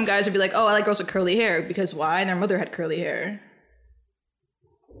 Like some guys would be like, oh, I like girls with curly hair because why? And their mother had curly hair.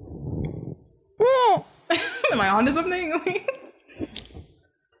 Am I onto something?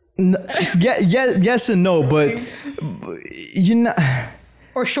 Yes and no, but you're not.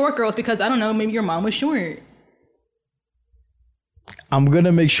 Or short girls because I don't know, maybe your mom was short. I'm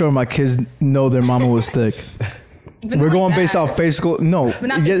gonna make sure my kids know their mama was thick. But We're not going like based that. off physical. No, But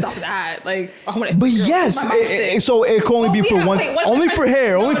not based off that. Like, I want but yes, so it can only be for one, only for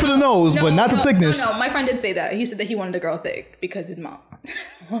hair, only for the nose, but not the thickness. No, my friend did say that. He said that he wanted a girl thick because his mom.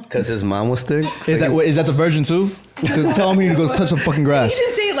 Because his mom was thick? Is that the version too? Tell me to go touch some fucking He grass.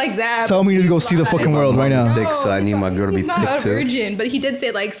 didn't say it like that. Tell me to go see the fucking world right now. Thick, so I need my girl to be he's not thick a too. virgin, but he did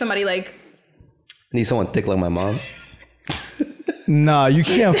say like somebody like. Need someone thick like my mom? Nah, you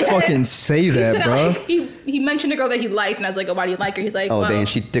can't fucking say He that, said, bro. like, he mentioned a girl that he liked, and I was like, oh, why do you like her? He's like, Oh, well, dang,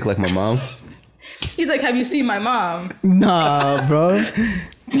 she thick like my mom? he's like, have you seen my mom? Nah, bro.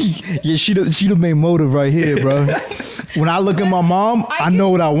 Yeah, she the main motive right here, bro. When I look at my mom, I know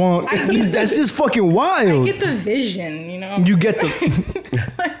what I want. That's just fucking I wild. get the vision, you know. You get the.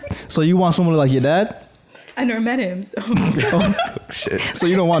 So you want someone like your dad? I never met him, so. Shit. So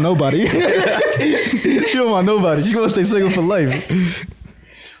you don't want nobody. She don't want nobody. She wants to stay single for life.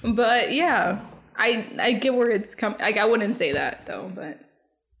 But yeah, I get where it's coming. Like, I wouldn't say that though, but.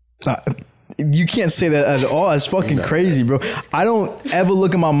 You can't say that at all. It's fucking crazy, bro. I don't ever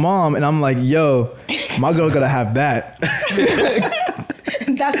look at my mom and I'm like, yo, my girl gotta have that.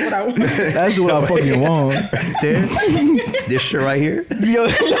 That's what I want. That's what I fucking want. There? This shit right here? Yo,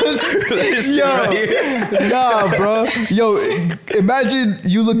 This shit right here? nah, bro. Yo, imagine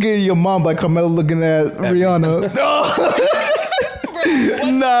you looking at your mom like Carmelo looking at Rihanna.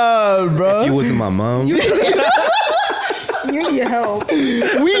 Nah, bro. If you wasn't my mom. You need help.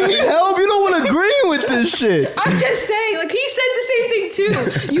 We need help. You don't want to agree with this shit. I'm just saying, like, he said the same thing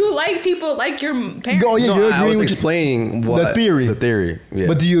too. You like people like your parents. Oh, yeah, No, you're I was agreeing with explaining what the theory. The theory. Yeah.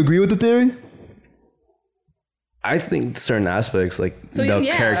 But do you agree with the theory? I think certain aspects, like So, the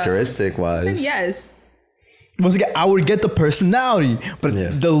yeah. characteristic wise. Yes. Once again, I would get the personality, but Yeah.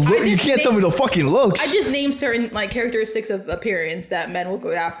 the look, you just can't tell me the fucking looks. I just named certain like characteristics of appearance that men will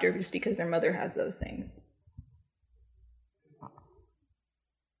go after just because their mother has those things.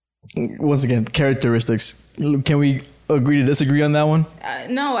 Once again, characteristics. Can we agree to disagree on that one?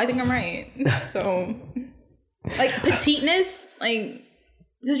 No, I think I'm right. So, like, petiteness, like,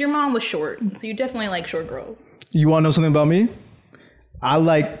 because your mom was short, so you definitely like short girls. You want to know something about me?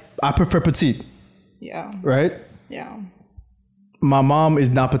 I prefer petite. Yeah. Right? Yeah. My mom is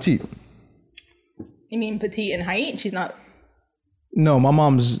not petite. You mean petite in height? She's not. No, my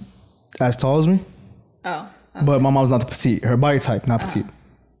mom's as tall as me. Oh. Okay. But my mom's not the petite. Her body type, not petite.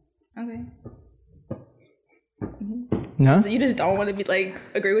 Okay. Yeah. So you just don't want to be like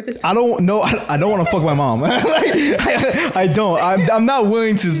agree with this? I don't know. I don't want to fuck my mom. I don't. I'm not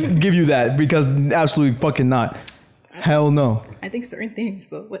willing to give you that because absolutely fucking not. Hell no. I think certain things,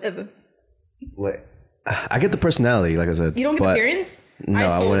 but whatever. Like, I get the personality, like I said. You don't get appearance? No, I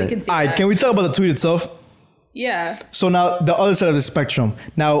totally wouldn't. can see All right. that. Can we talk about the tweet itself? Yeah. So now the other side of the spectrum.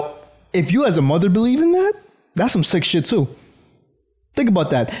 Now, if you as a mother believe in that, that's some sick shit too. Think about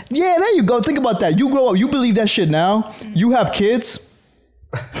that. Yeah, there you go. Think about that. You grow up, you believe that shit now. You have kids.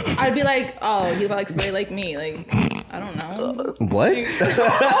 I'd be like, oh, he likes somebody like me. Like, I don't know. What? He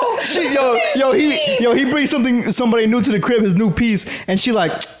brings somebody new to the crib, his new piece, and she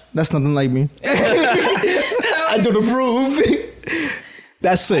like, that's nothing like me. I don't approve.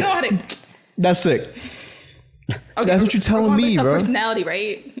 That's sick. I know how to. That's sick. Okay, That's what you're telling me, bro. Personality,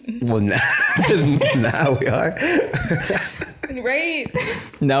 right? Well, now we are. Right.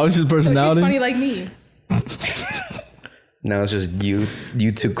 Now it's just So she's personality. funny like me. Now it's just you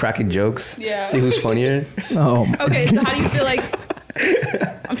two cracking jokes. Yeah. See who's funnier. Oh, Okay, so how do you feel like?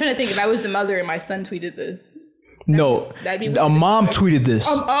 I'm trying to think. If I was the mother and my son tweeted this. no. That'd be A mom tweeted this.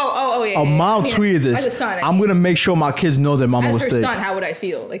 Yeah. A mom tweeted this. As a son, I'm gonna make sure my kids know that mama as was her thick. son, how would I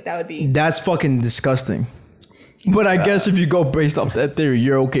feel? Like that would be. That's fucking disgusting. But I guess if you go based off that theory,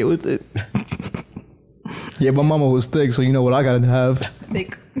 you're okay with it. Yeah, my mama was thick, so you know what I gotta have?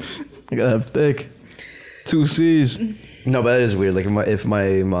 Like, I gotta have thick. 2 C's. No, but that is weird. Like if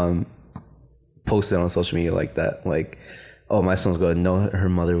my mom posted on social media like that, like, oh, my son's good. No, her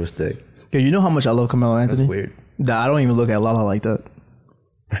mother was thick. Yo, you know how much I love Carmelo Anthony? That's weird. That I don't even look at Lala like that.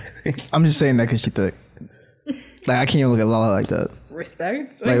 I'm just saying that because she thick. Like I can't even look at Lala like that.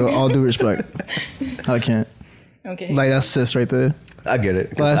 respect. Like with all due respect, I can't. Okay. Like that's sis right there. I get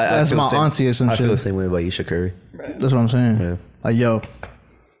it. That's feel my the same- auntie or some I feel shit. the same way about Isha Curry. That's what I'm saying. Yeah. Like yo,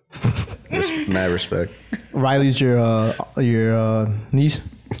 Mad respect. Riley's your niece.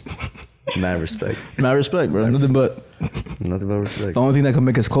 Mad respect. Mad respect, bro. Nothing but Nothing but respect. the only thing that can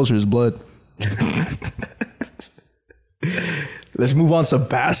make us closer is blood. Let's move on to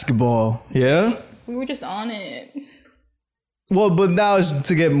basketball. Yeah. We were just on it. Well, but now it's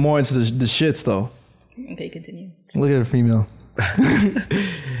to get more into the shits though. Okay, continue. Look at the female.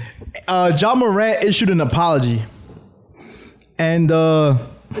 John Morant issued an apology. And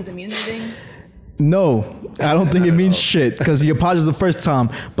Does it mean anything? no, I don't think it means shit because he apologized the first time.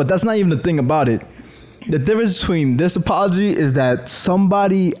 But that's not even the thing about it. The difference between this apology is that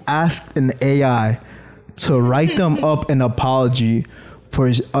somebody asked an AI to write them up an apology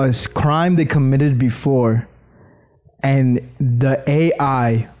for a crime they committed before. And the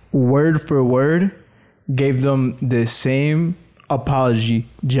AI, word for word, gave them the same apology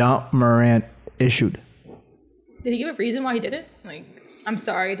John Morant issued. Did he give a reason why he did it? Like, I'm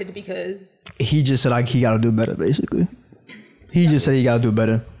sorry, I did it because. He just said like he got to do better, basically. He just said he got to do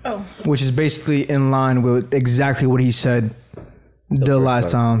better. Oh. Which is basically in line with exactly what he said the last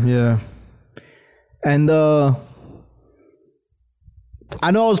time. Yeah. And I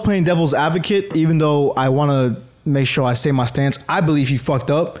know I was playing devil's advocate, even though I want to make sure I say my stance. I believe he fucked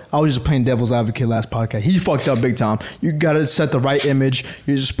up. I was just playing devil's advocate last podcast. He fucked up big time. You got to set the right image.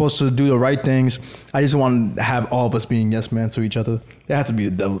 You're just supposed to do the right things. I just want to have all of us being yes man to each other. It had to be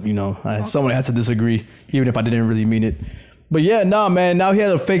the devil, you know. Someone had to disagree, even if I didn't really mean it. But yeah, nah, man. Now he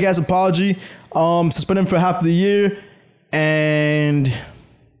had a fake ass apology. Suspended him for half of the year. And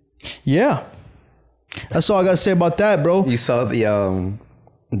yeah. That's all I got to say about that, bro. You saw the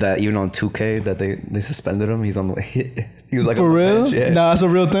that even on 2K that they suspended him. He's on the he was like For on the real? bench. Yeah. Nah, that's a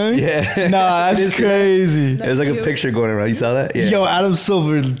real thing? Yeah. Nah, that's crazy. There's like a cute. picture going around. You saw that? Yeah. Yo, Adam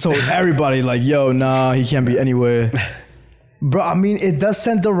Silver told everybody, like, yo, nah, he can't be anywhere. Bro, I mean, it does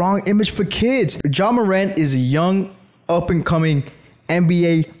send the wrong image for kids. John Morant is a young, up-and-coming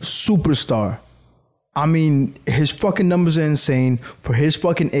NBA superstar. I mean, his fucking numbers are insane for his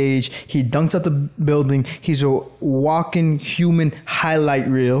fucking age. He dunks at the building. He's a walking human highlight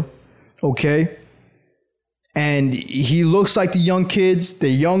reel, okay? And he looks like the young kids. The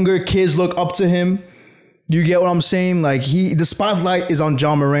younger kids look up to him. You get what I'm saying? Like, the spotlight is on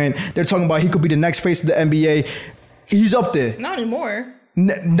John Morant. They're talking about he could be the next face of the NBA. He's up there. Not anymore.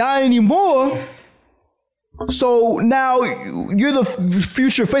 Not anymore. So now you're the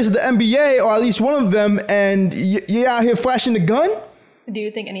future face of the NBA, or at least one of them, and you're out here flashing the gun? Do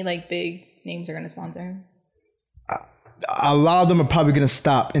you think any like big names are going to sponsor him? A lot of them are probably going to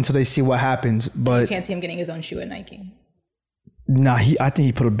stop until they see what happens. But you can't see him getting his own shoe at Nike. Nah, I think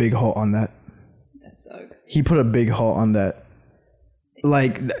he put a big halt on that. That sucks. He put a big halt on that.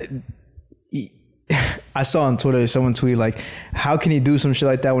 Like, I saw on Twitter someone tweet like, how can he do some shit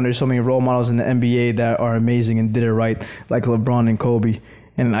like that when there's so many role models in the NBA that are amazing and did it right, like LeBron and Kobe?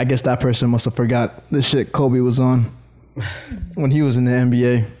 And I guess that person must have forgot the shit Kobe was on when he was in the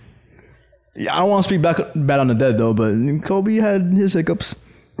NBA. Yeah, I don't want to speak bad on the dead though, but Kobe had his hiccups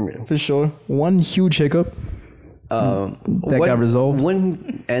for sure. One huge hiccup that got resolved.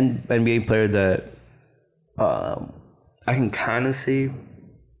 One NBA player that I can kind of see,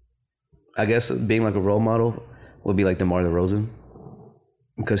 I guess, being like a role model would be like DeMar DeRozan,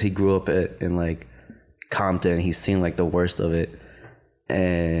 because he grew up in like Compton. He's seen like the worst of it,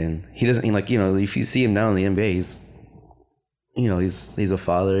 and he doesn't like, you know, if you see him now in the NBA, he's a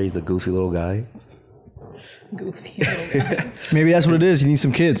father. He's a goofy little guy. Goofy little guy. Maybe that's what it is. He needs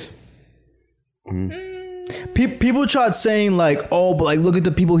some kids. People tried saying like, oh, but like look at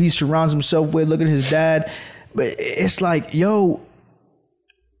the people he surrounds himself with. Look at his dad. But it's like, yo,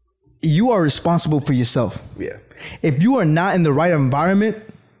 you are responsible for yourself. Yeah. If you are not in the right environment,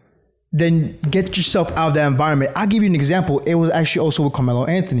 then get yourself out of that environment. I'll give you an example. It was actually also with Carmelo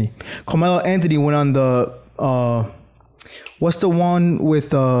Anthony. Carmelo Anthony went on the what's the one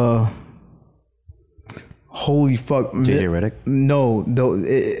with holy fuck, JJ Redick? No,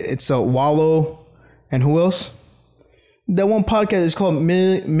 it's Wallow and who else? That one podcast is called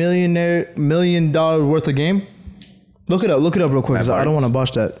 $1 Million Worth of Game. Look it up real quick, because I don't want to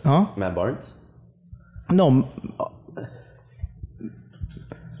botch that. Huh? Matt Barnes? No. $1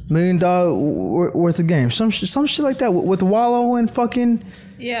 Million Worth of Game. Some shit like that with Wallow and fucking...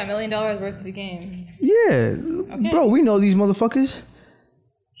 Yeah, $1 million worth of a game. Yeah. Okay. Bro, we know these motherfuckers.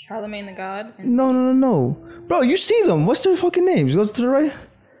 Charlemagne the God? No. Bro, you see them. What's their fucking names? Go to the right.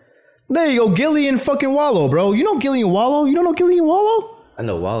 There you go. Gilly and fucking Wallow, bro. You know Gilly and Wallow? You don't know Gilly and Wallow? I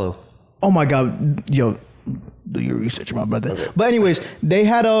know Wallow. Oh my God. Yo, do your research, my brother. Okay. But anyways, they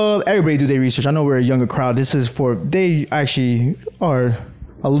had everybody do their research. I know we're a younger crowd. This is they actually are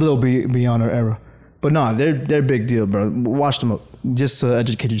a little bit beyond our era. But nah, they're big deal, bro. Watch them up just to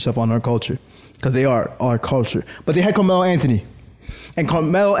educate yourself on our culture, because they are our culture. But they had Carmelo Anthony, and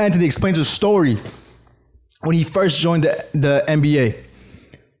Carmelo Anthony explains a story when he first joined the NBA,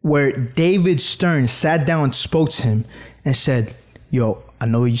 where David Stern sat down and spoke to him and said, "Yo, I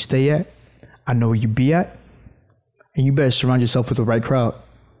know where you stay at, I know where you be at, and you better surround yourself with the right crowd,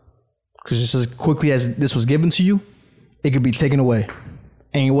 because just as quickly as this was given to you, it could be taken away."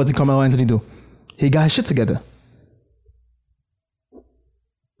 And what did Carmelo Anthony do? He got his shit together.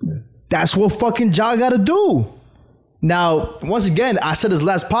 That's what fucking Ja gotta do. Now, once again, I said this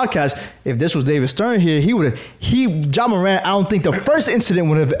last podcast, if this was David Stern here, Ja Morant, I don't think the first incident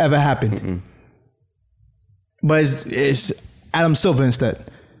would have ever happened. Mm-mm. But it's Adam Silver instead.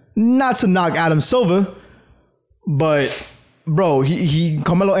 Not to knock Adam Silver, but bro,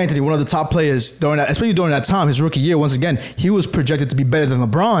 Carmelo Anthony, one of the top players especially during that time, his rookie year, once again, he was projected to be better than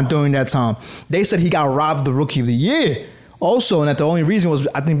LeBron during that time. They said he got robbed the rookie of the year also, and that the only reason was,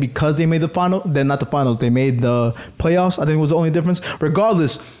 I think, because they made the final. They're not the finals. They made the playoffs. I think it was the only difference.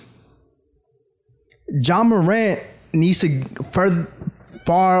 Regardless, Ja Morant needs to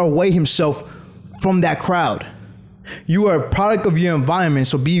far away himself from that crowd. You are a product of your environment,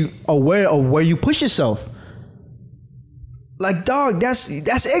 so be aware of where you push yourself. Like, dog, that's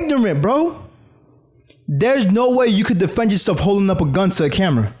ignorant, bro. There's no way you could defend yourself holding up a gun to a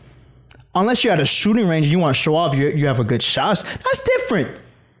camera. Unless you're at a shooting range and you want to show off you have a good shot. That's different.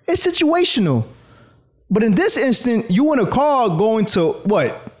 It's situational. But in this instant, you in a car going to,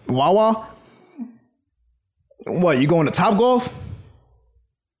 what, Wawa? What, you going to Topgolf?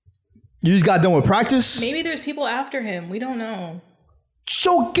 You just got done with practice? Maybe there's people after him. We don't know.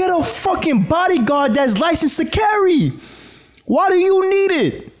 So get a fucking bodyguard that's licensed to carry. Why do you need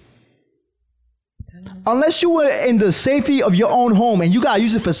it? Unless you were in the safety of your own home and you gotta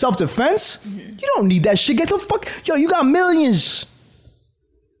use it for self-defense, you don't need that shit. Get the fuck, yo, you got millions.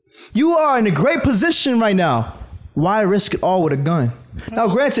 You are in a great position right now. Why risk it all with a gun? Now,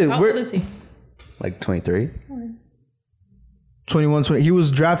 granted, how old is he? Like 23? 21, 20. He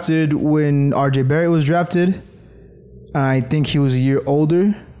was drafted when RJ Barrett was drafted. I think he was a year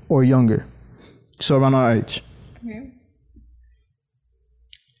older or younger. So around our age. Yeah.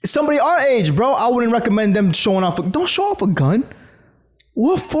 Somebody our age, bro, I wouldn't recommend them showing off. Don't show off a gun.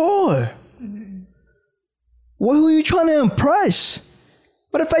 What for? What, who are you trying to impress?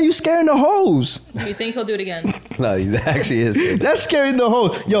 What if you scaring the hoes? You think he'll do it again? No, he actually is. That's scaring the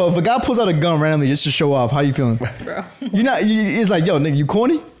hoes. Yo, if a guy pulls out a gun randomly just to show off, how you feeling? Bro. It's like, yo, nigga, you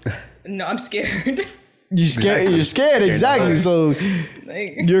corny? No, I'm scared. You scared? You're scared, exactly. So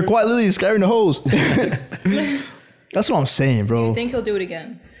Like, you're quite literally scaring the hoes. That's what I'm saying, bro. you think he'll do it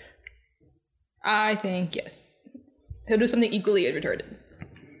again? I think yes. He'll do something equally as retarded.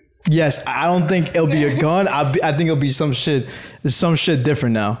 Yes, I don't think it'll be a gun. I think it'll be some shit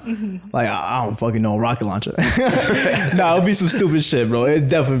different now. Like, I don't fucking know, rocket launcher. Nah, it'll be some stupid shit, bro. It'll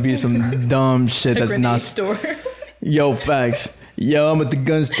definitely be some dumb shit that's Grenade not. store. Yo, facts. Yo, I'm at the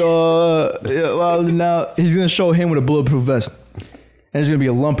gun store. Well, now he's gonna show him with a bulletproof vest. And there's gonna be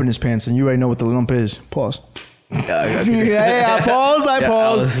a lump in his pants, and you already know what the lump is. Pause. Hey, I paused.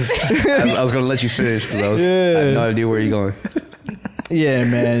 I was gonna let you finish because I had no idea where you're going. Yeah,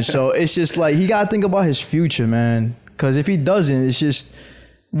 man. So it's just like he gotta think about his future, man. Because if he doesn't, it's just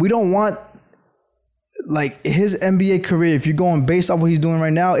we don't want like his NBA career. If you're going based off what he's doing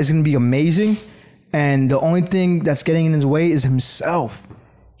right now, it's gonna be amazing. And the only thing that's getting in his way is himself.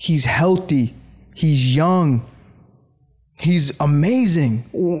 He's healthy. He's young. He's amazing.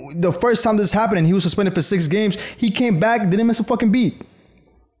 The first time this happened and he was suspended for 6 games, he came back, didn't miss a fucking beat.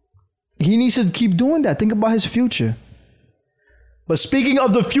 He needs to keep doing that. Think about his future. But speaking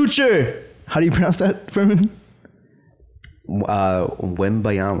of the future, how do you pronounce that, Furman?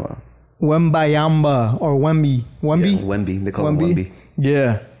 Wembayama. Wembayamba or Wemby. Wemby? Yeah, Wemby. They call him Wemby.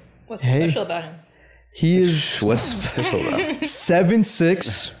 Yeah. What's special about him? He is What's special about him?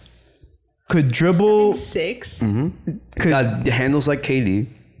 7'6", could dribble. 6. Got handles like KD.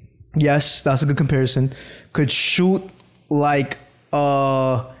 Yes, that's a good comparison. Could shoot like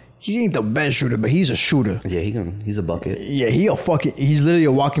he ain't the best shooter, but he's a shooter. Yeah, he's a bucket. Yeah, he's literally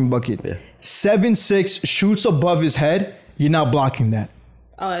a walking bucket. Yeah. 7'6", shoots above his head. You're not blocking that.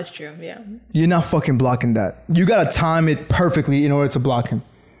 Oh, that's true. Yeah. You're not fucking blocking that. You gotta time it perfectly in order to block him.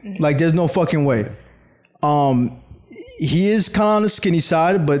 Like there's no fucking way. He is kind of on the skinny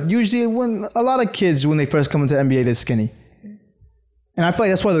side, but usually when a lot of kids when they first come into NBA, they're skinny. And I feel like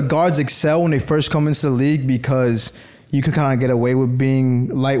that's why the guards excel when they first come into the league, because you can kind of get away with being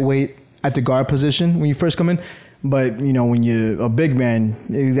lightweight at the guard position when you first come in. But, you know, when you're a big man,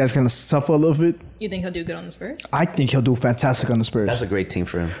 that's going to suffer a little bit. You think he'll do good on the Spurs? I think he'll do fantastic on the Spurs. That's a great team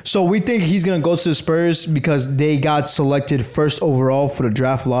for him. So we think he's going to go to the Spurs because they got selected first overall for the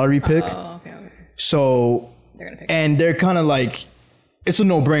draft lottery pick. Oh, okay. So, They're gonna pick and they're kind of like, it's a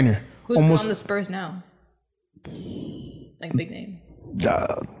no-brainer. Who's on the Spurs now? Like a big name.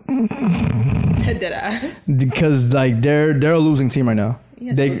 Deadass. Because like they're a losing team right now.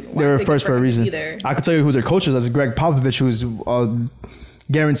 Yeah, so they're first for a reason. I could tell you who their coach is. That's Greg Popovich, who's a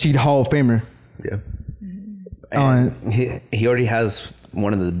guaranteed Hall of Famer. Yeah. And he already has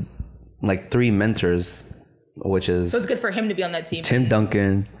one of the like 3 mentors, which is So it's good for him to be on that team. Tim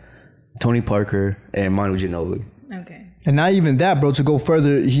Duncan, Tony Parker, and Manu Ginobili. Okay. And not even that, bro. To go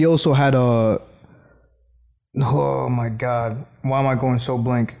further, he also had a. Oh my God! Why am I going so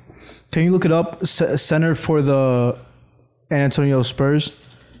blank? Can you look it up? Center for the San Antonio Spurs.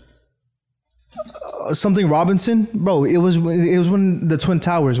 Something Robinson, bro. It was when the Twin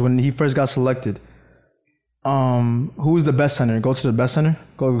Towers when he first got selected. Who was the best center? Go to the best center.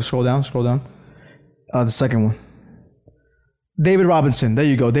 Go scroll down. The second one. David Robinson. There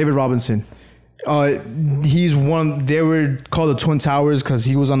you go. David Robinson. He's one. They were called the Twin Towers because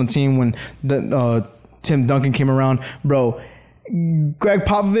he was on the team when Tim Duncan came around. Bro, Greg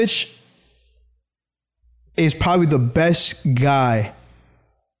Popovich is probably the best guy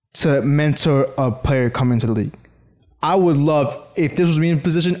to mentor a player coming into the league. I would love, if this was me in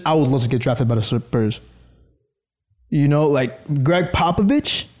position, I would love to get drafted by the Spurs. You know, like Greg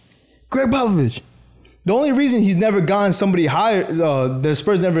Popovich. The only reason he's never gotten somebody higher, the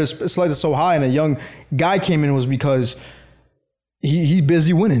Spurs never selected so high and a young guy came in was because he's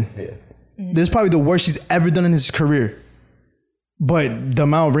busy winning. Yeah. This is probably the worst he's ever done in his career. But the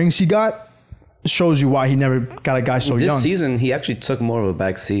amount of rings he got shows you why he never got a guy so young. This season, he actually took more of a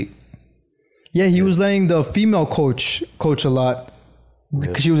back seat. Yeah, he was letting the female coach a lot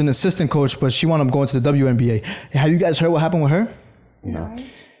because she was an assistant coach, but she wound up going to the WNBA. Have you guys heard what happened with her? No.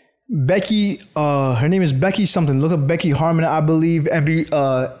 Becky, her name is Becky something. Look up Becky Harmon, I believe,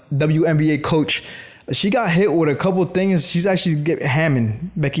 WNBA coach. She got hit with a couple of things. She's actually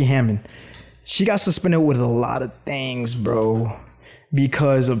Becky Hammond. She got suspended with a lot of things, bro.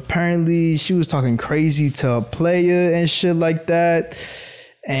 Because apparently she was talking crazy to a player and shit like that.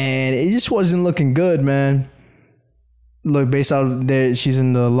 And it just wasn't looking good, man. Look, based out of there, she's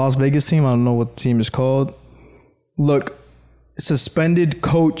in the Las Vegas team. I don't know what the team is called. Look, suspended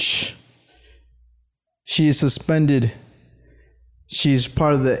coach. She is suspended. She's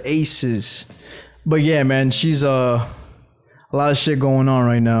part of the Aces. But yeah, man, she's a lot of shit going on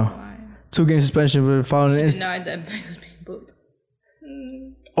right now. Why? 2-game suspension for following. Denied that Becky was being bullied.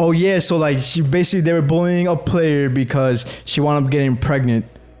 Oh yeah, so like they were bullying a player because she wound up getting pregnant.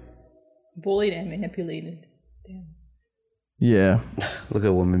 Bullied and manipulated. Damn. Yeah. Look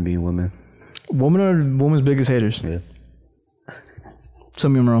at women being women. Women are women's biggest haters. Yeah. Tell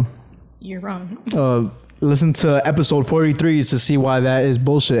me I'm wrong. You're wrong. Listen to episode 43 to see why that is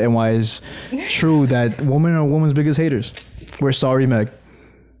bullshit and why it's true that women are women's biggest haters. We're sorry, Meg.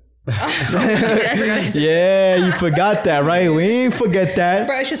 Yeah, you forgot that, right? We ain't forget that.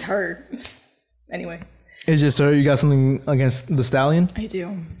 Bro, it's just her. Anyway. It's just her. You got something against the stallion? I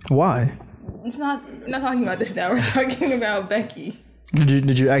do. Why? It's not. We're not talking about this now. We're talking about Becky.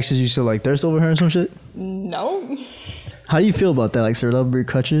 Did you actually used to like thirst over her or some shit? No. How do you feel about that? Like celebrity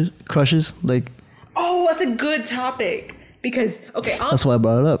crushes? Like. Oh, that's a good topic. Because, okay, that's why I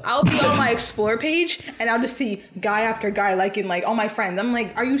brought it up. I'll be on my Explore page, and I'll just see guy after guy liking, like, all my friends. I'm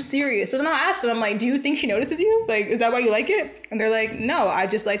like, are you serious? So then I'll ask them, I'm like, do you think she notices you? Like, is that why you like it? And they're like, no, I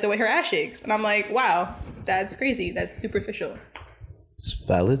just like the way her ass shakes. And I'm like, wow, that's crazy. That's superficial. It's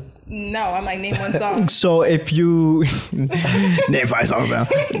valid. No, I'm like, name one song. So if you... name 5 songs now.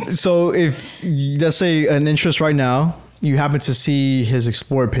 So if, let's say, an interest right now... You happen to see his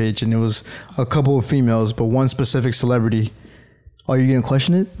Explore page and it was a couple of females, but one specific celebrity. Are you gonna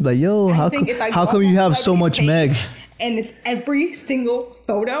question it? Like, yo, how come you have so much Meg? And it's every single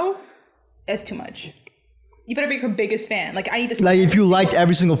photo, that's too much. You better be her biggest fan. Like, I need to see. Like, if you liked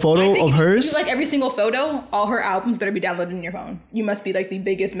every single photo of hers? If you like every single photo, all her albums better be downloaded in your phone. You must be like the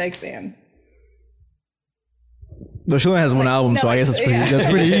biggest Meg fan. Though she only has one album, so I guess that's pretty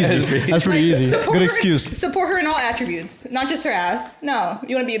easy. That's pretty easy. Good excuse. Support her in all attributes, not just her ass. No,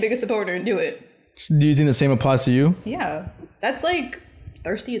 you want to be a biggest supporter and do it. Do you think the same applies to you? Yeah, that's like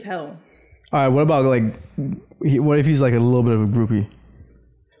thirsty as hell. All right, what about like, what if he's like a little bit of a groupie?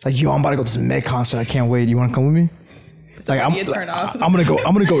 Like, yo, I'm about to go to the Meg concert. I can't wait. You want to come with me? Like, I'm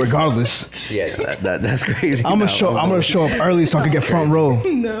gonna go regardless. Yeah, that's crazy. I'm gonna show up early so I can get front row.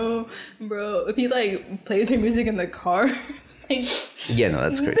 No, bro. If he like plays her music in the car, like, yeah, no,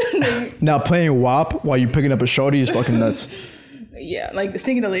 that's crazy. Now playing WAP while you're picking up a shorty is fucking nuts. Yeah, like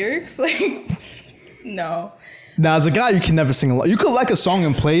singing the lyrics, like no. Now as a guy, you can never sing along. You could like a song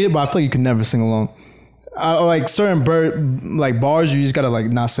and play it, but I feel like you can never sing along. Like certain bars, you just gotta like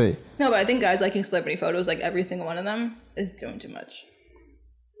not say. No, but I think guys liking celebrity photos, like every single one of them, is doing too much.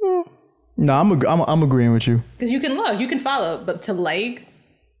 No, I'm agreeing with you. Because you can love, you can follow, but to like,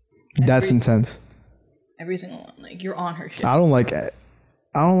 that's intense. Every single one, like you're on her shit. I don't like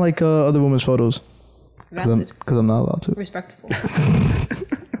other women's photos because I'm not allowed to. Respectful.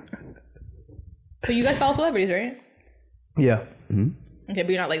 But you guys follow celebrities, right? Yeah. Mm-hmm. Okay,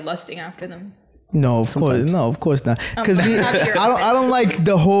 but you're not like lusting after them. No, of course not. Because I don't like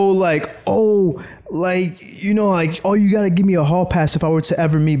the whole like, oh, like, you know, like, oh, you gotta give me a hall pass if I were to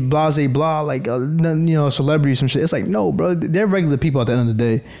ever meet blase blah, like, you know, celebrities some shit. It's like, no, bro, they're regular people at the end of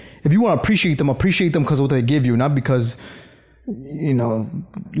the day. If you want to appreciate them because of what they give you, not because, you know,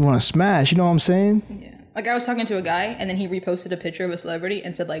 you want to smash. You know what I'm saying? Yeah. Like I was talking to a guy and then he reposted a picture of a celebrity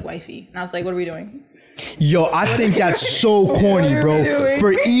and said like wifey, and I was like, what are we doing? Yo, I think that's so corny, bro.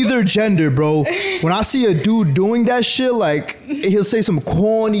 For either gender, bro. When I see a dude doing that shit, like he'll say some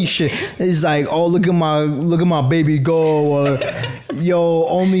corny shit. It's like, oh, look at my baby go, or yo,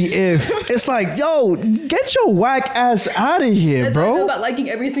 only if. It's like, yo, get your whack ass out of here, that's bro. What I feel about liking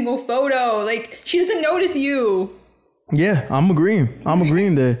every single photo. Like she doesn't notice you. Yeah, I'm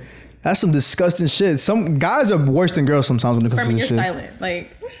agreeing there. That's some disgusting shit. Some guys are worse than girls sometimes when it comes to this shit. You're silent,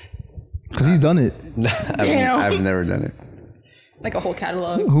 like. Because he's done it. I've never done it. Like a whole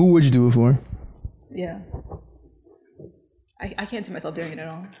catalog. Who would you do it for? Yeah. I can't see myself doing it at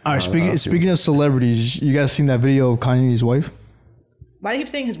all. All right, speaking of celebrities, you guys seen that video of Kanye's wife? Why do you keep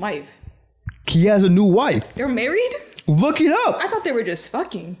saying his wife? He has a new wife. They're married? Look it up. I thought they were just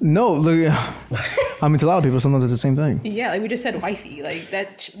fucking. No, look. I mean, to a lot of people, sometimes it's the same thing. Yeah, like we just said wifey. Like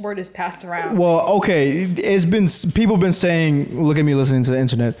that word is passed around. Well, okay. People been saying, look at me listening to the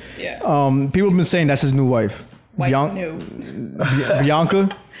internet. Yeah. People have been saying that's his new wife. New.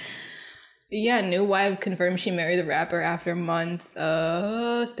 Bianca? Yeah, new wife confirmed she married the rapper after months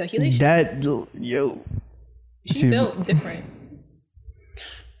of speculation. She's built different.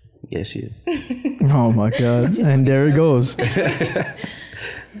 Yeah, she is. Oh my God. And there it goes.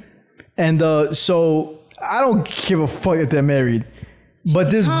 And so I don't give a fuck if they're married.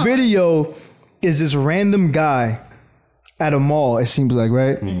 But this video is this random guy at a mall, it seems like,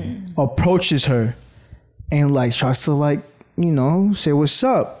 right? Mm-hmm. Approaches her and like tries to like, you know, say what's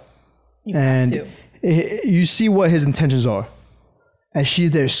up. And you see what his intentions are. And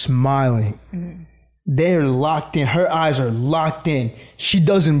she's there smiling. Mm-hmm. They're locked in. Her eyes are locked in. She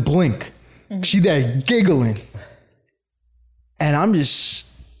doesn't blink. Mm-hmm. She's there giggling. And I'm just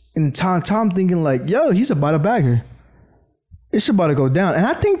in Tom thinking like, yo, he's about to bag her. It's about to go down. And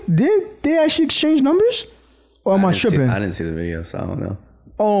I think, did they actually exchange numbers? Or am I tripping? I didn't see the video, so I don't know.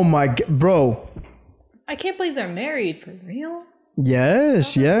 Oh my God, bro. I can't believe they're married, for real?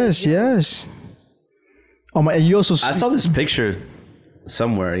 Yes. Oh my, and you also... I saw this picture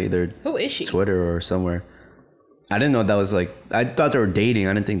somewhere, either who is she? Twitter or somewhere. I didn't know that was like... I thought they were dating.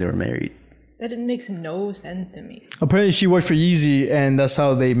 I didn't think they were married. That makes no sense to me. Apparently she worked for Yeezy and that's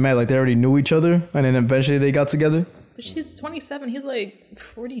how they met. Like they already knew each other and then eventually they got together. But she's 27. He's like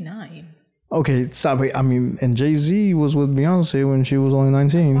 49. Okay, stop. I mean, and Jay-Z was with Beyonce when she was only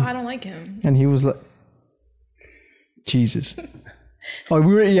 19. That's why I don't like him. And he was like... Jesus. We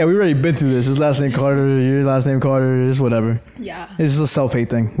already been through this. His last name Carter, your last name Carter, it's whatever. Yeah. It's a self-hate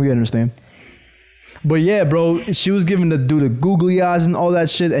thing. We understand. But yeah, bro, she was giving the dude the googly eyes and all that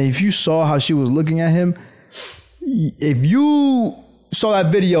shit. And if you saw how she was looking at him, if you saw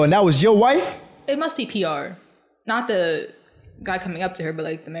that video and that was your wife... It must be PR. Not the guy coming up to her, but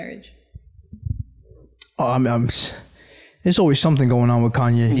like the marriage. Oh, there's always something going on with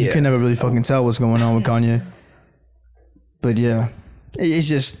Kanye. Yeah. You can never really fucking tell what's going on with Kanye. But yeah, it's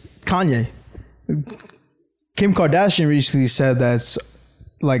just Kanye. Kim Kardashian recently said that's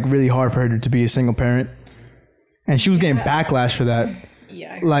like really hard for her to be a single parent. And she was getting backlash for that.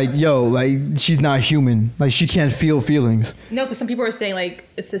 Yeah. Like, yo, like she's not human. Like she can't feel feelings. No, because some people are saying like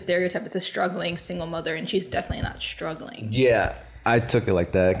it's the stereotype. It's a struggling single mother, and she's definitely not struggling. Yeah, I took it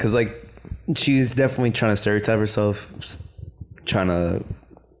like that because like she's definitely trying to stereotype herself, trying to.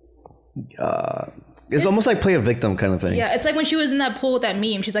 It's almost like play a victim kind of thing. Yeah, it's like when she was in that pool with that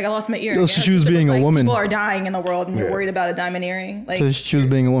meme. She's like, I lost my ear. So she was being a woman. People are dying in the world, and you're worried about a diamond earring. Like, so she was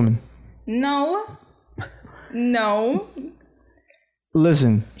being a woman. No.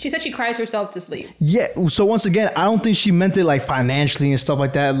 Listen. She said she cries herself to sleep. Yeah. So once again, I don't think she meant it like financially and stuff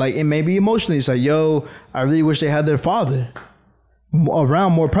like that. Like it may be emotionally. It's like, yo, I really wish they had their father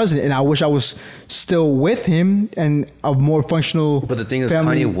around, more present, and I wish I was still with him and a more functional. But the thing is,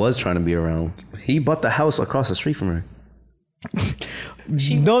 family. Kanye was trying to be around. He bought the house across the street from her.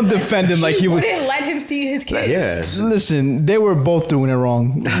 Don't defend him like he would. Wouldn't let him see his kids. Yeah. Listen, they were both doing it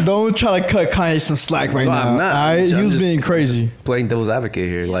wrong. Don't try to cut Kanye some slack right now. I'm not. All right? He was being crazy. Playing devil's advocate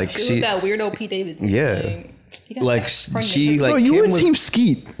here, like she was that weirdo Pete Davidson. Yeah. Like she, like bro, you were Team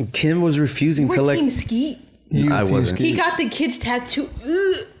Skeet. Kim was refusing to like. Team Skeet. I wasn't. He got the kids tattoo.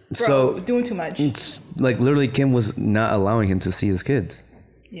 Bro, so doing too much. It's like literally Kim was not allowing him to see his kids.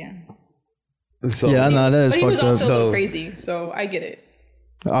 Yeah. So, yeah, no, that is fucked up. But he was also a little crazy, so I get it.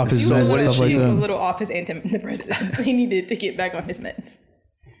 Off his meds and stuff like that. A little off his antidepressants. He needed to get back on his meds.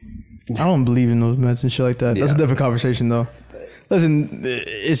 I don't believe in those meds and shit like that. Yeah. That's a different conversation, though. Listen,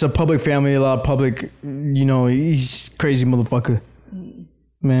 it's a public family, a lot of public, you know, he's crazy motherfucker.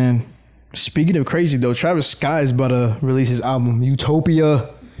 Man. Speaking of crazy though, Travis Scott is about to release his album Utopia.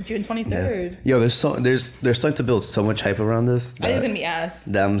 June 23rd. Yeah. Yo, they're starting to build so much hype around this. I think it's gonna be ass.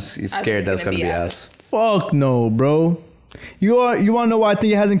 I'm scared that's gonna be ass. Fuck no, bro. You wanna know why I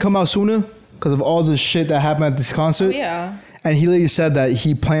think it hasn't come out sooner? Because of all the shit that happened at this concert. Oh, yeah. And he literally said that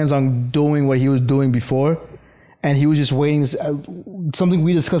he plans on doing what he was doing before, and he was just waiting. Something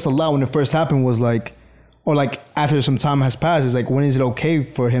we discussed a lot when it first happened was like. Or like after some time has passed, it's like, when is it okay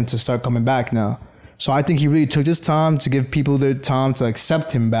for him to start coming back now? So I think he really took this time to give people their time to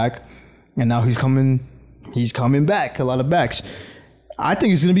accept him back. And now he's coming back, a lot of backs. I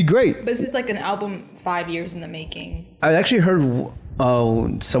think it's going to be great. But this is like an album 5 years in the making. I actually heard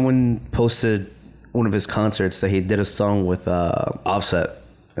someone posted one of his concerts that he did a song with Offset.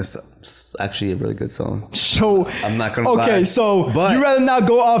 It's actually a really good song. So I'm not gonna lie. Okay, so you rather not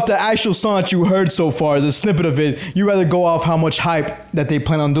go off the actual song that you heard so far, the snippet of it. You rather go off how much hype that they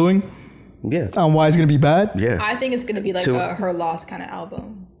plan on doing. Yeah. On why it's gonna be bad. Yeah. I think it's gonna be like a Her Loss kind of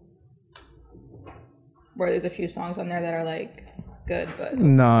album, where there's a few songs on there that are like good, but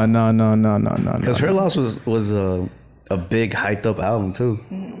no. Because Her Loss was a big hyped up album too.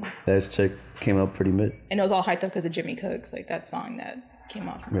 Mm-hmm. That chick came out pretty mid. And it was all hyped up because of Jimmy Cooks, like that song that came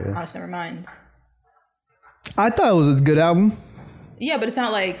out from Honest Nevermind. I thought it was a good album. Yeah, but it's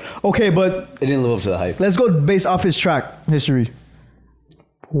not like... Okay, but... It didn't live up to the hype. Let's go based off his track history.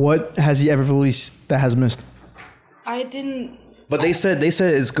 What has he ever released that has missed? I didn't. But they said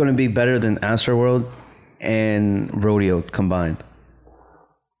it's going to be better than Astroworld and Rodeo combined.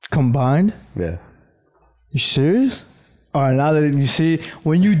 Combined? Yeah. You serious? All right, now that you see,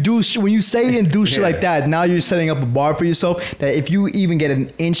 when you say and do shit like that, now you're setting up a bar for yourself that if you even get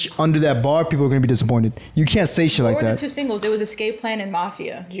an inch under that bar, people are going to be disappointed. You can't say shit like that. What were the two singles? There was Escape Plan and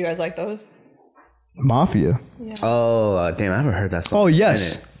Mafia. Did you guys like those? Mafia? Yeah. Oh, damn, I haven't heard that song. Oh,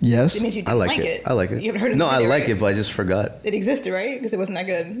 yes. Yes. It means you I didn't like it. I like it. You haven't heard it? No, I like right? it, but I just forgot. It existed, right? Because it wasn't that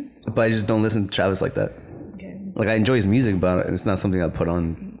good. But I just don't listen to Travis like that. Okay. Like, I enjoy his music, but it's not something I put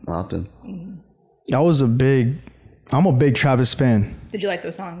on often. I'm a big Travis fan. Did you like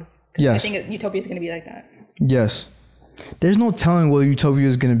those songs? 'Cause Yes. I think Utopia is going to be like that. Yes. There's no telling what Utopia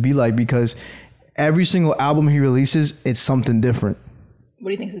is going to be like because every single album he releases, it's something different. What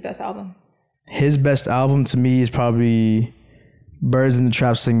do you think is his best album? His best album to me is probably Birds in the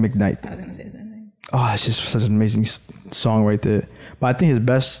Trap Sing McKnight. I was going to say the same thing. Oh, it's just such an amazing song right there. But I think his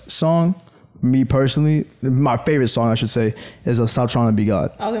best song, me personally, my favorite song, I should say, is Stop Trying to Be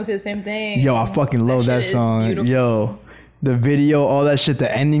God. I was going to say the same thing. Yo, I fucking love that shit is song. beautiful. Yo, the video, all that shit, the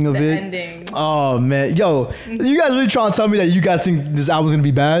ending of The it. ending. Oh, man. Yo, you guys really trying to tell me that you guys think this album's going to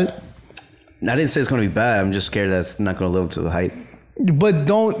be bad? I didn't say it's going to be bad. I'm just scared that it's not going to live up to the hype. But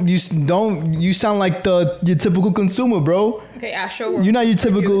you sound like your typical consumer, bro. Okay, Astro. You're not your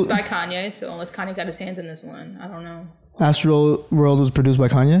typical. It's by Kanye, so unless Kanye got his hands in this one, I don't know. Astro World was produced by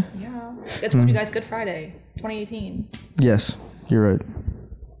Kanye? Yeah. I told you guys Good Friday, 2018. Yes, you're right.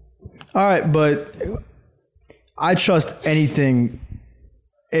 All right, but I trust anything.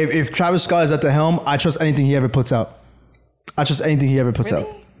 If Travis Scott is at the helm, I trust anything he ever puts out. I trust anything he ever puts out.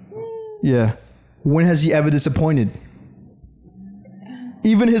 Yeah. When has he ever disappointed?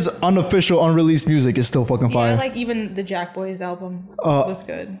 Even his unofficial, unreleased music is still fucking fire. Yeah, I like even the Jack Boys album. Was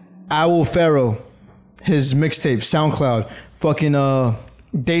good. Owl Pharaoh, his mixtape, SoundCloud, fucking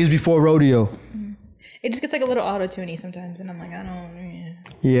Days Before Rodeo. It just gets like a little auto-tuney sometimes, and I'm like, I don't.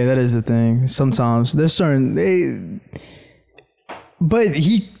 Yeah, that is the thing. Sometimes there's certain but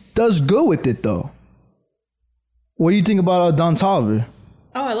he does good with it though. What do you think about Don Toliver?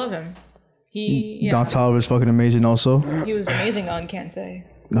 Oh, I love him. Don Toliver's fucking amazing also. He was amazing on Can't Say.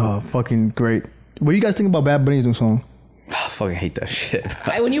 No, fucking great. What do you guys think about Bad Bunny's new song? I fucking hate that shit.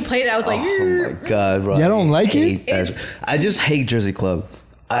 When you played it, I was like, Oh my god, bro. Y'all don't like it? I just hate Jersey Club.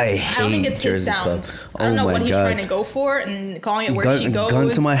 I don't think it's his sound. I don't know what he's trying to go for and calling it Where She Goes.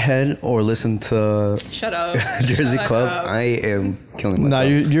 Gun to my head or listen to Shut up. Jersey Shut Club. up. I am killing myself.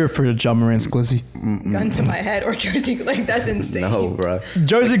 Nah, you're afraid of John Moran's glizzy. Gun to my head or Jersey, like that's insane. No, bro.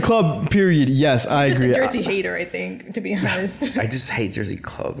 Jersey Club, period. Yes, I Just agree. a Jersey hater, I think, to be honest. I just hate Jersey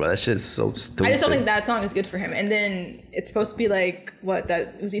Club, bro. That shit is so stupid. I just don't think that song is good for him. And then it's supposed to be like, what,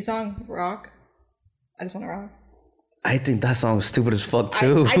 that Uzi song? Rock? I Just Want to Rock? I think that song is stupid as fuck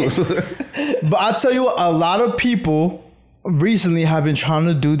too. But I'll tell you what, a lot of people recently have been trying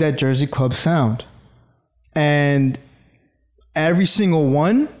to do that Jersey Club sound. And every single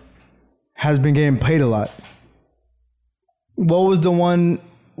one has been getting paid a lot. What was the one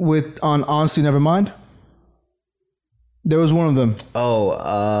on Honestly Nevermind? There was one of them.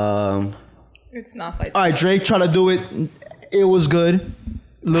 It's not like. All right, Drake tried to do it. It was good.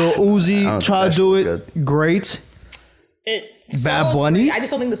 Lil Uzi tried to do it. Great. It's Bad Bunny? I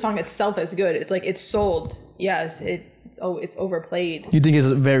just don't think the song itself is good. It's like it's sold. Yes, it's overplayed. You think it's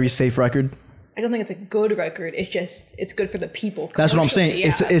a very safe record? I don't think it's a good record. It's good for the people. That's what I'm saying.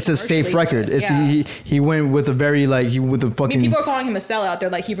 Yeah, it's a safe record. He went with a very fucking. I mean, people are calling him a sellout. They're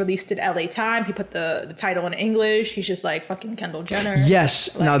like, he released it LA Time. He put the title in English. He's just like fucking Kendall Jenner.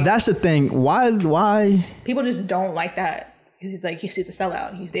 Yes. Now that's the thing. Why? People just don't like that. He's like, he's a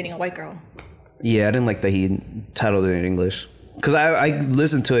sellout. He's dating a white girl. Yeah, I didn't like that he titled it in English. Because I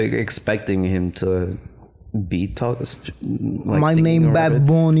listened to it expecting him to be My name Bad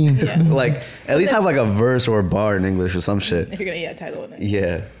Bunny. Yeah. Like, at least have like a verse or a bar in English or some shit. If you're gonna title it.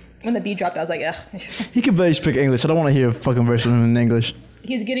 Yeah. When the beat dropped, I was like, ugh. He can barely speak English. I don't want to hear a fucking verse from him in English.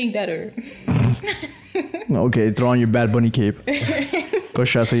 He's getting better. Okay, throw on your Bad Bunny cape. Go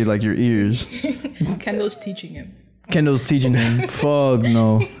stress you like your ears. Kendall's teaching him. Kendall's teaching him. Fuck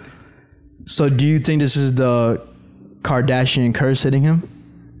no. So do you think this is the Kardashian curse hitting him?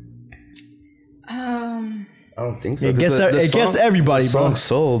 I don't think so. It gets everybody, the bro. song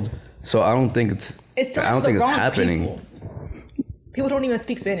sold, so I don't think it's happening. People don't even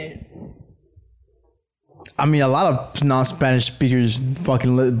speak Spanish. I mean, a lot of non-Spanish speakers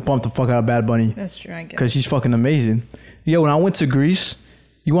fucking bump the fuck out of Bad Bunny. That's true, I guess. Because he's fucking amazing. Yo, when I went to Greece,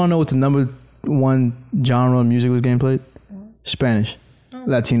 you want to know what the number one genre of music was getting played? Spanish. Oh,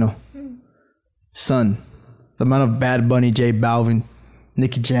 Latino. Son. The amount of Bad Bunny, J Balvin,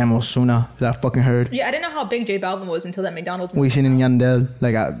 Nicky Jam, Ozuna that I fucking heard. Yeah, I didn't know how big J Balvin was until that McDonald's movie. We seen in Yandel.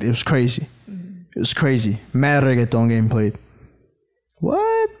 Like, it was crazy. It was crazy. Mad reggaeton game played.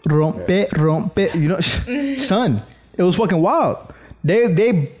 What? Rompe. You know, son, it was fucking wild.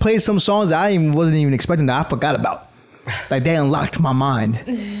 They played some songs that I wasn't even expecting that I forgot about. Like, they unlocked my mind.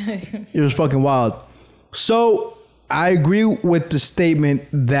 It was fucking wild. So, I agree with the statement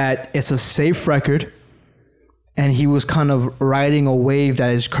that it's a safe record. And he was kind of riding a wave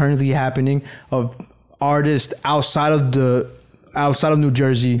that is currently happening of artists outside of New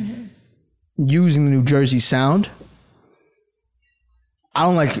Jersey using the New Jersey sound. I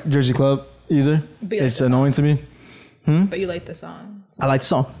don't like Jersey Club either. It's annoying to me. But you like the song. I like the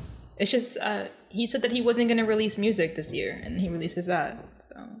song. It's just he said that he wasn't going to release music this year, and he releases that.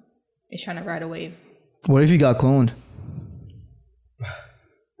 So he's trying to ride a wave. What if he got cloned?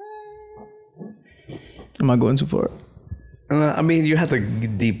 Am I going too far? I mean, you have to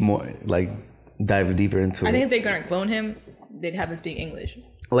dive deeper into it. I think if they're going to clone him, they'd have him speak English.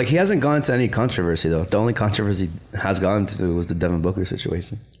 Like, he hasn't gone into any controversy, though. The only controversy he has gone to was the Devin Booker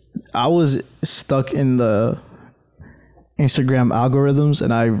situation. I was stuck in the Instagram algorithms,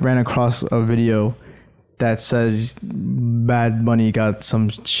 and I ran across a video that says Bad Bunny got some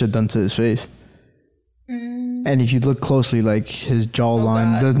shit done to his face. And if you look closely, like, his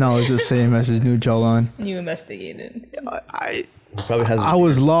jawline does not look the same as his new jawline. You investigated. I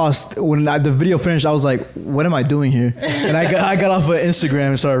was lost when the video finished. I was like, "What am I doing here?" And I got off of Instagram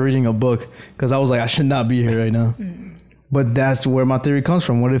and started reading a book because I was like, "I should not be here right now." But that's where my theory comes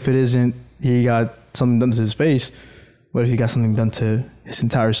from. What if it isn't he got something done to his face? What if he got something done to his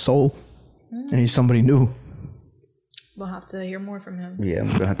entire soul, and he's somebody new? We'll have to hear more from him. Yeah,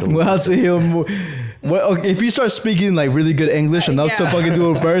 I'm gonna have to. We'll have to hear more. Well, okay, if you start speaking like really good English enough to fucking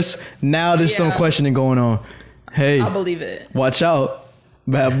do a verse, now there's some questioning going on. Hey, I'll believe it. Watch out,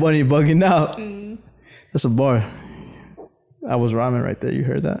 Bad Bunny bugging out. That's a bar. I was rhyming right there. You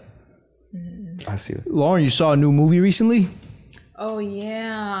heard that? I see it. Lauren, you saw a new movie recently? Oh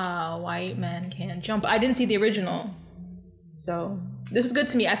yeah, White Man Can't Jump. I didn't see the original, so this was good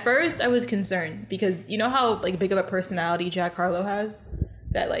to me. At first, I was concerned because you know how like big of a personality Jack Harlow has,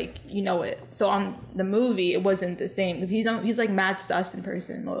 that like you know it. So on the movie, it wasn't the same because he's like mad sus in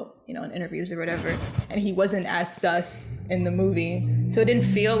person, well, you know, in interviews or whatever, and he wasn't as sus in the movie, so it didn't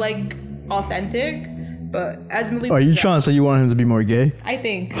feel like authentic. But as the movie, are you trying to say you want him to be more gay? I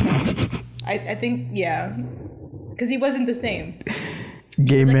think, I think yeah, because he wasn't the same.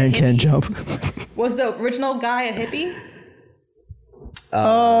 Gay man can't jump. Was the original guy a hippie?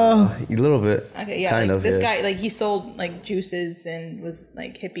 A little bit. Okay, yeah. Kind like, of, this yeah. guy, like, he sold like juices and was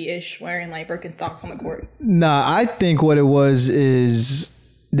like hippie-ish, wearing like Birkenstocks on the court. Nah, I think what it was is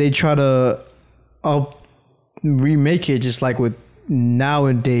they try to remake it just like with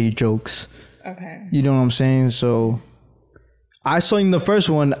nowadays jokes. Okay. You know what I'm saying? So I saw in the first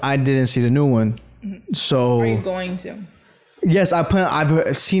one, I didn't see the new one. Mm-hmm. So are you going to? Yes,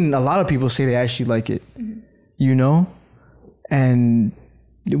 I've seen a lot of people say they actually like it. Mm-hmm. You know? And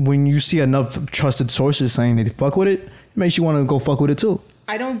when you see enough trusted sources saying they fuck with it makes you want to go fuck with it too.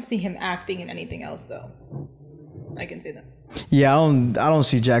 I don't see him acting in anything else though. I can say that. Yeah, I don't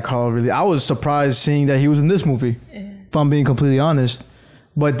see Jack Harlow really. I was surprised seeing that he was in this movie. If I'm being completely honest.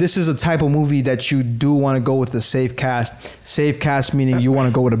 But this is a type of movie that you do want to go with the safe cast. Safe cast meaning you want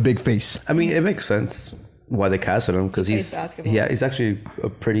to go with a big face. I mean, it makes sense why they casted him because he's actually a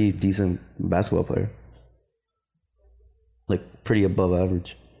pretty decent basketball player. Like pretty above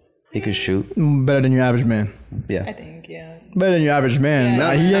average. He can shoot. Better than your average man. Yeah. I think, yeah. Better than your average man. Yeah.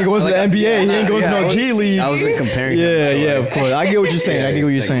 Nah, he ain't going to the NBA. He ain't going to no G League. I wasn't comparing him. Yeah, of course. I get what you're saying. I get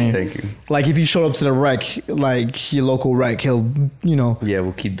what you're saying. Thank you. Like if he showed up to the rec, like your local rec, he'll, you know. Yeah,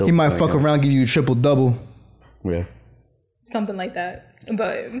 we'll keep double. He might fuck around, give you a triple-double. Yeah. Something like that.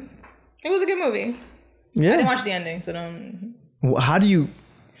 But it was a good movie. Yeah. I didn't watch the ending, so don't. How do you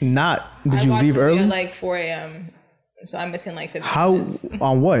not? Did you leave early? At like 4 a.m. So I'm missing like 15 How? minutes.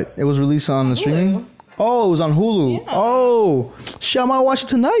 On what? It was released on the streaming? Hulu. Oh, it was on Hulu. Yeah. Oh. Shit, I might watch it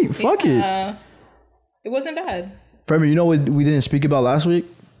tonight. Fuck it. It wasn't bad. Fredman, you know what we didn't speak about last week?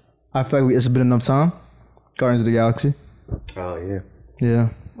 I feel like it's been enough time. Guardians of the Galaxy. Oh, yeah. Yeah.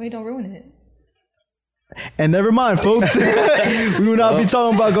 Wait, don't ruin it. And never mind, folks. We will not be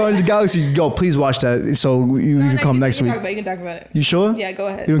talking about Guardians of the Galaxy. Yo, please watch that. So you can come next week. You can talk about it. You sure? Yeah, go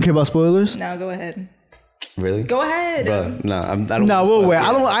ahead. You don't care about spoilers? No, go ahead. Really? Go ahead. Bro, no, I don't. No, we'll wait.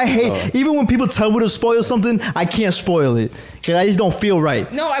 I hate even when people tell me to spoil something. I can't spoil it because I just don't feel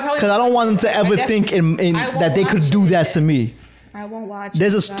right. No, I probably because I don't want them to ever think in that they could do that to me. I won't watch.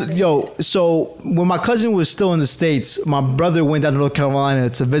 So when my cousin was still in the States, my brother went down to North Carolina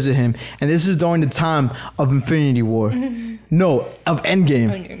to visit him, and this is during the time of Infinity War. No, of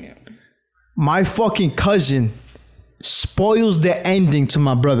Endgame. My fucking cousin spoils the ending to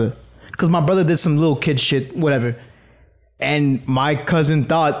my brother, because my brother did some little kid shit, whatever. And my cousin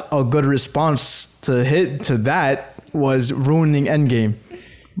thought a good response to that was ruining Endgame.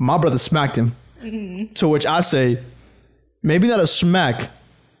 My brother smacked him. To which I say, maybe not a smack,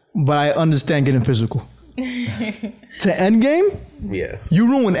 but I understand getting physical. To Endgame? Yeah. You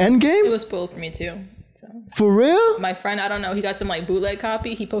ruined Endgame? It was spoiled for me too. So. For real? My friend, I don't know, he got some like bootleg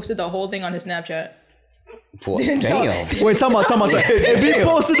copy. He posted the whole thing on his Snapchat. Boy, damn. Wait, time out. If he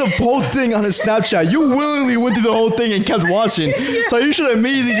posted the whole thing on his Snapchat, you willingly went through the whole thing and kept watching. So you should have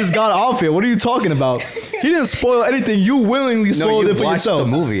immediately just got off it. What are you talking about? He didn't spoil anything. You willingly spoiled it for yourself. The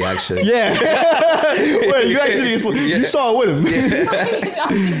movie, actually. Yeah. Wait, you actually didn't spoil. You saw it with him. I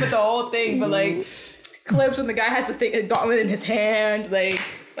think about the whole thing, but like clips when the guy has a gauntlet in his hand, like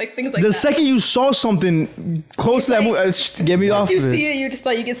things like that. The second you saw something close to that movie, get me off of it. Once you see it, you're just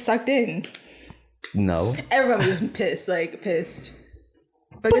like, you get sucked in. No. Everybody was pissed.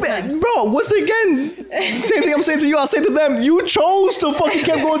 But bro, once again, same thing I'm saying to you, I'll say to them, you chose to fucking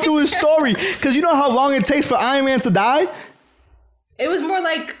keep going through his story. Because you know how long it takes for Iron Man to die? It was more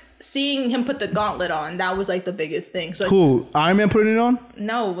like seeing him put the gauntlet on. That was like the biggest thing. So Who? Iron Man putting it on?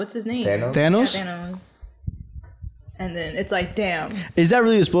 No, what's his name? Thanos? Yeah, Thanos. And then it's like, damn. Is that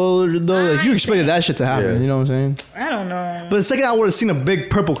really a spoiler though? Like, you expected that shit to happen, you know what I'm saying? I don't know. But the second I would have seen a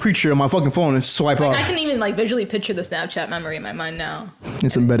big purple creature on my fucking phone and swipe off. I can even like visually picture the Snapchat memory in my mind now.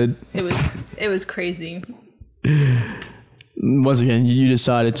 It's embedded. It was crazy. Once again, you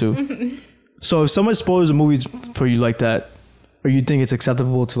decided to. So if someone spoils a movie for you like that, or you think it's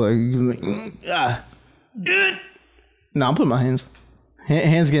acceptable to like nah, I'm putting my hands.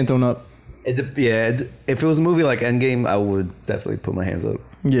 Hands getting thrown up. If it was a movie like Endgame, I would definitely put my hands up.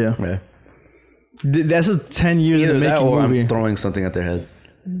 Yeah. That's a 10 years Either in the that making or movie. I'm throwing something at their head.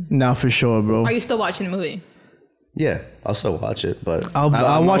 Nah, for sure, bro. Are you still watching the movie? Yeah, I'll still watch it, but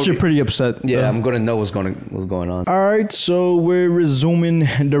I'll watch it pretty upset. Yeah, I'm gonna know what's going on. All right, so we're resuming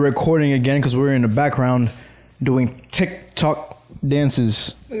the recording again because we're in the background doing TikTok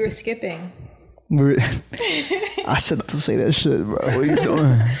dances. We were skipping. I said not to say that shit, bro. What are you doing?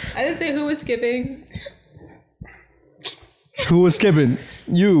 I didn't say who was skipping. Who was skipping?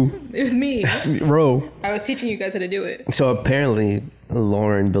 You. It was me. Bro. I was teaching you guys how to do it. So apparently,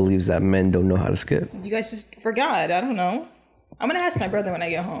 Lauren believes that men don't know how to skip. You guys just forgot. I don't know. I'm going to ask my brother when I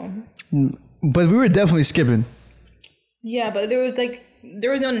get home. But we were definitely skipping. Yeah, but there was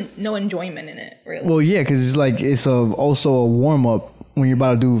no enjoyment in it, really. Well, yeah, because it's also a warm-up when you're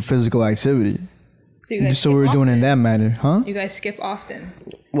about to do physical activity. So we were doing it in that manner, huh? You guys skip often.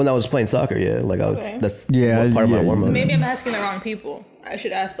 When I was playing soccer, yeah, like that's part of my warm up. So maybe I'm asking the wrong people. I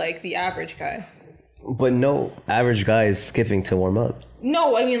should ask like the average guy. But no average guy is skipping to warm up.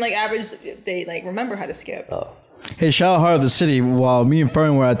 No, I mean like average. They like remember how to skip. Oh. Hey, shout out Heart of the City. While me and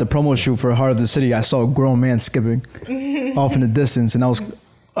Fern were at the promo shoot for Heart of the City, I saw a grown man skipping off in the distance, and I was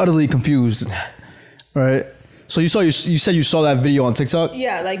utterly confused. Right. So you said you saw that video on TikTok?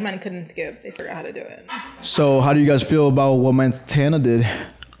 Yeah, like men couldn't skip. They forgot how to do it. So how do you guys feel about what Montana did?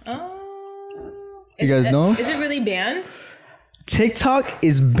 You guys know? Is it really banned? TikTok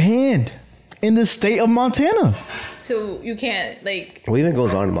is banned in the state of Montana. So you can't like... What even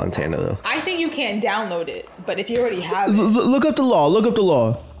goes on in Montana though? I think you can't download it, but if you already have it... Look up the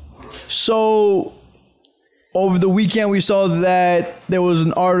law. So over the weekend we saw that there was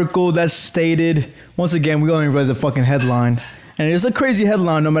an article that stated... Once again, we only read the fucking headline. And it's a crazy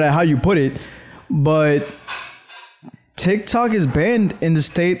headline no matter how you put it. But TikTok is banned in the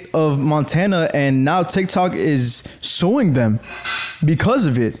state of Montana. And now TikTok is suing them because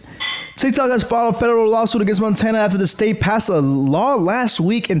of it. TikTok has filed a federal lawsuit against Montana after the state passed a law last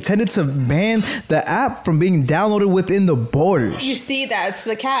week intended to ban the app from being downloaded within the borders. You see, that's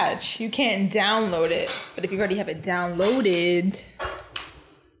the catch. You can't download it. But if you already have it downloaded...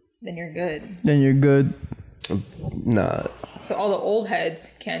 Then you're good. Nah. So all the old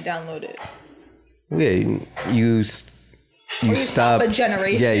heads can't download it. Yeah, you stop a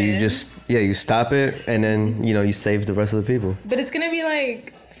generation. Yeah, you stop it, and then you save the rest of the people. But it's gonna be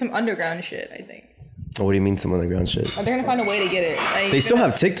like some underground shit, I think. What do you mean some underground shit? They're gonna find a way to get it. Like, they still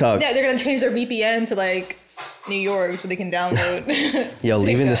have TikTok. Yeah, they're gonna change their VPN to like New York so they can download. Yo,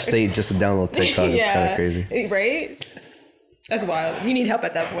 leaving the state just to download TikTok is kind of crazy, right? That's wild. You need help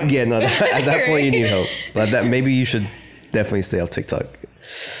at that point. Yeah, no, at that point you need help. But maybe you should definitely stay off TikTok.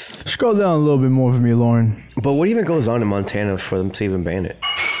 Scroll down a little bit more for me, Lauren. But what even goes on in Montana for them to even ban it?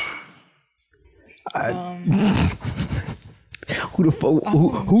 Who the fuck?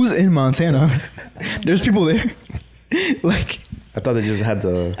 Who's in Montana? There's people there. Like, I thought they just had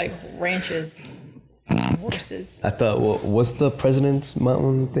the like ranches, horses. I thought, what's the president's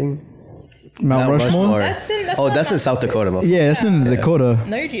mountain thing? Mount Rushmore? That's in South Dakota. Yeah, that's in Dakota.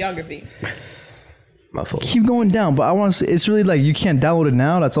 Know your geography. My fault. Keep going down, but I want to say, it's really like you can't download it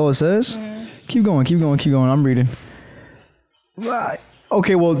now. That's all it says. Keep going. I'm reading.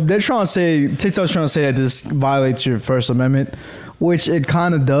 Okay, well, TikTok's trying to say that this violates your First Amendment, which it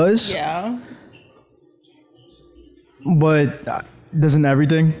kind of does. Yeah. But doesn't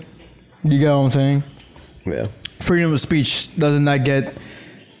everything? You get what I'm saying? Yeah. Freedom of speech, doesn't that get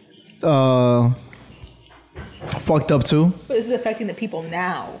fucked up too? But this is affecting the people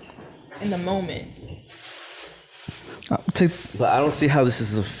now, in the moment. But I don't see how this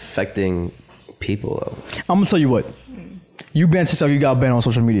is affecting people, though. I'm going to tell you what. You ban TikTok, you got banned on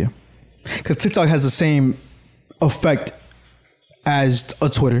social media. Because TikTok has the same effect as a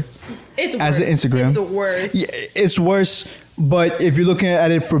Twitter. It's as worse. an Instagram. It's worse. Yeah, it's worse. But if you're looking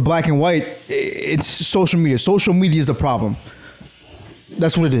at it for black and white, it's social media. Social media is the problem.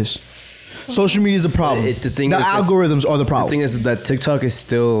 That's what it is. Social media is the problem. The algorithms are the problem. The thing is that TikTok is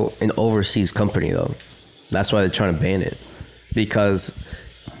still an overseas company, though. That's why they're trying to ban it. Because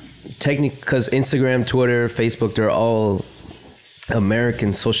Instagram, Twitter, Facebook, they're all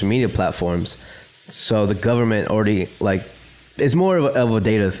American social media platforms. So the government already, like, it's more of a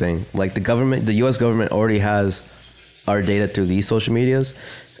data thing. Like the U.S. government already has our data through these social medias.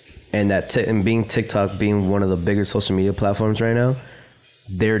 And being TikTok being one of the bigger social media platforms right now,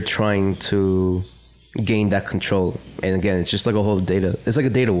 they're trying to gain that control. And again, it's just like it's like a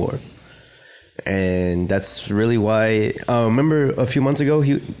data war. And that's really why, remember a few months ago,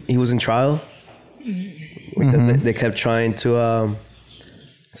 he was in trial because they kept trying to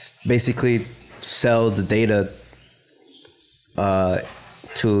basically sell the data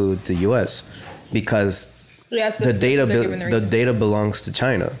to the U.S. because the data belongs to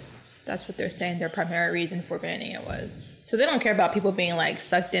China. That's what they're saying their primary reason for banning it was. So they don't care about people being like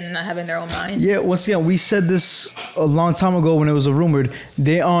sucked in and not having their own mind. Yeah, once again, we said this a long time ago when it was rumored.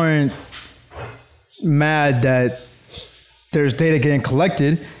 They aren't mad that there's data getting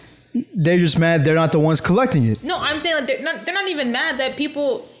collected. They're just mad they're not the ones collecting it. No, I'm saying like they're not even mad that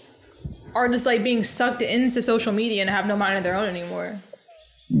people are just like being sucked into social media and have no mind of their own anymore.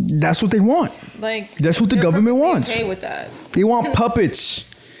 That's what they want. Like that's what the government wants. Okay with that. They want puppets.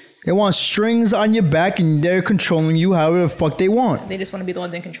 They want strings on your back and they're controlling you however the fuck they want. They just want to be the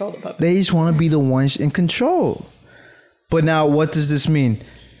ones in control of the puppets. They just want to be the ones in control. But now what does this mean?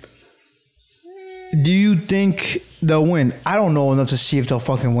 Do you think they'll win? I don't know enough to see if they'll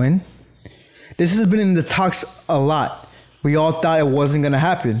fucking win. This has been in the talks a lot. We all thought it wasn't going to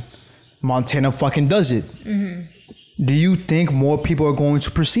happen. Montana fucking does it. Do you think more people are going to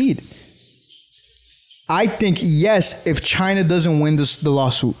proceed? I think yes, if China doesn't win the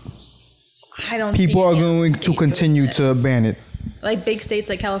lawsuit. I don't people are going to continue to ban it. Like big states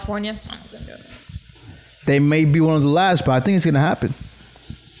like California? They may be one of the last, but I think it's going to happen.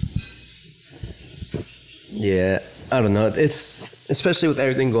 Yeah, I don't know. It's especially with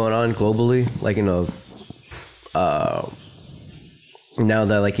everything going on globally, like, now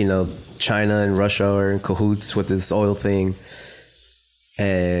that, like, China and Russia are in cahoots with this oil thing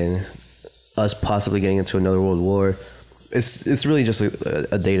and us possibly getting into another world war. It's really just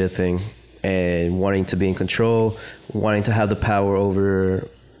a data thing and wanting to be in control, wanting to have the power over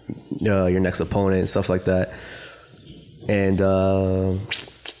your next opponent and stuff like that. And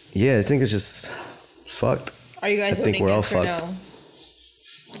yeah, I think it's just fucked. Are you guys voting yes or no?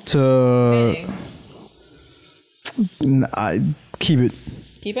 Keep it.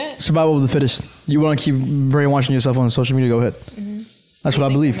 Keep it? Survival of the fittest. You want to keep brainwashing yourself on social media, go ahead. That's what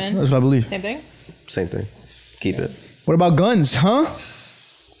I believe. That's what I believe. Same thing? Same thing. Keep it. What about guns, huh?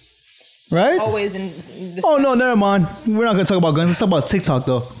 Right? Always in this. Oh, no, never mind. We're not going to talk about guns. Let's talk about TikTok,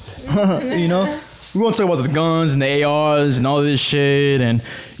 though. We won't talk about the guns and the ARs and all this shit and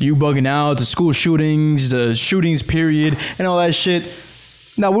you bugging out, the school shootings, the shootings period, and all that shit.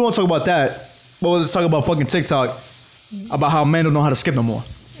 Now, we won't talk about that. But let's talk about fucking TikTok. About how men don't know how to skip no more.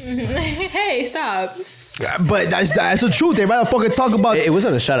 Hey, stop. But that's the truth. They rather fucking talk about... It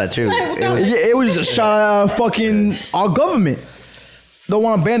wasn't a shot at you. It was a shot at fucking our government. Don't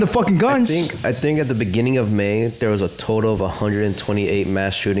want to ban the fucking guns. I think at the beginning of May, there was a total of 128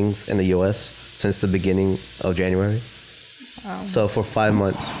 mass shootings in the U.S. since the beginning of January. So for 4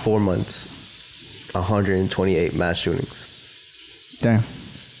 months, 128 mass shootings. Damn.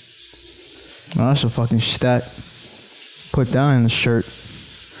 Oh, that's a fucking stat. Put down in the shirt.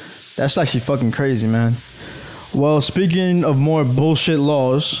 That's actually fucking crazy, man. Well, speaking of more bullshit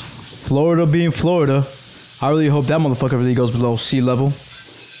laws, Florida being Florida, I really hope that motherfucker really goes below sea level.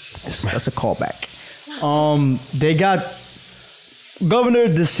 That's a callback. They got Governor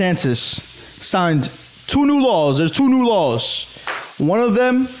DeSantis signed 2 new laws. There's 2 new laws. One of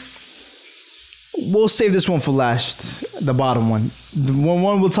them, we'll save this one for last. The bottom one. The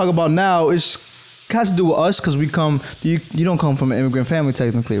one we'll talk about now has to do with us because we come. You don't come from an immigrant family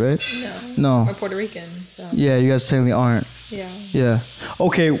technically, right? No. We're Puerto Rican. So. Yeah, you guys technically aren't. Yeah.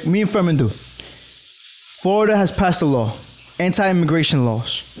 Okay, me and Furman do. Florida has passed a law, anti-immigration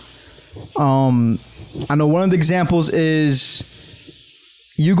laws. I know one of the examples is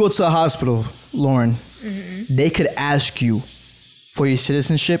you go to a hospital, Lauren. Mm-hmm. They could ask you for your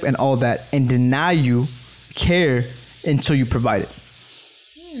citizenship and all that and deny you care until you provide it.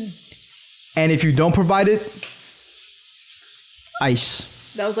 And if you don't provide it,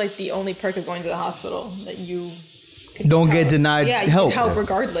 ICE. That was like the only perk of going to the hospital, that you don't get denied help. You help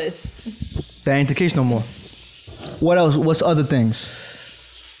regardless. That ain't the case no more. What else? What's other things?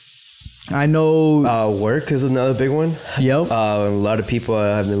 I know work is another big one. Yep. A lot of people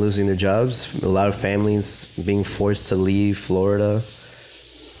have been losing their jobs. A lot of families being forced to leave Florida,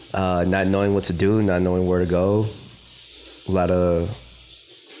 not knowing what to do, not knowing where to go. A lot of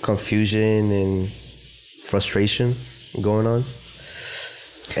confusion and frustration going on.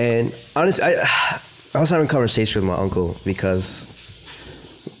 And honestly, I was having a conversation with my uncle because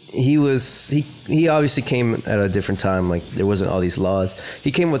he obviously came at a different time. Like, there wasn't all these laws.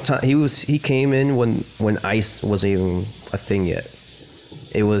 He came in when ICE wasn't even a thing yet.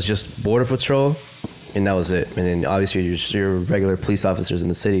 It was just Border Patrol, and that was it. And then obviously your regular police officers in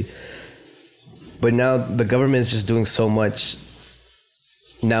the city. But now the government is just doing so much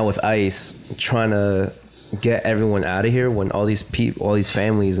now with ICE, trying to get everyone out of here when all these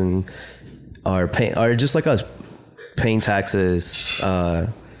families and are just like us, paying taxes,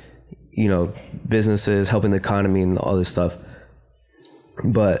 businesses, helping the economy and all this stuff.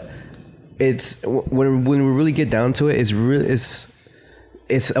 But it's when we really get down to it,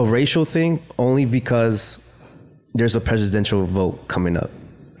 it's a racial thing only because there's a presidential vote coming up,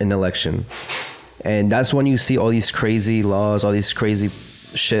 an election. And that's when you see all these crazy laws, all these crazy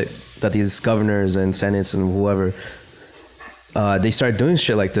shit that these governors and senates and whoever, they start doing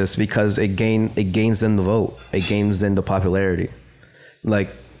shit like this because it gains them the vote. It gains them the popularity. Like,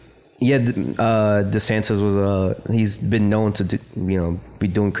 DeSantis he's been known to be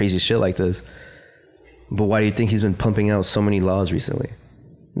doing crazy shit like this. But why do you think he's been pumping out so many laws recently?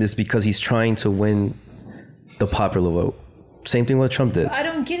 It's because he's trying to win the popular vote. Same thing what Trump did. I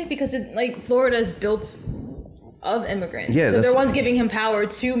don't get it because Florida is built of immigrants. Yeah, so they're ones giving him power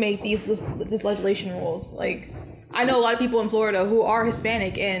to make these legislation rules. Like, I know a lot of people in Florida who are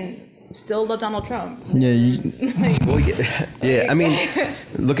Hispanic and still love Donald Trump. Yeah. I mean,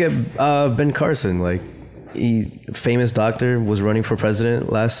 look at Ben Carson. Like, famous doctor, was running for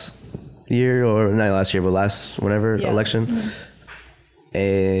president last year, or not last year, but last election. Mm-hmm.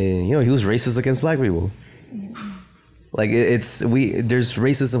 And he was racist against black people. Mm-hmm. Like, there's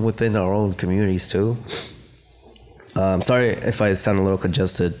racism within our own communities too. Sorry if I sound a little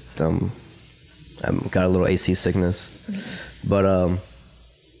congested. I've got a little AC sickness, mm-hmm.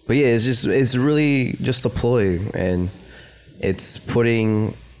 but yeah, it's really just a ploy, and it's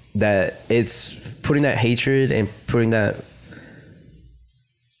putting that hatred and putting that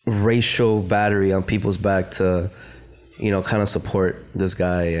racial battery on people's back to, kind of support this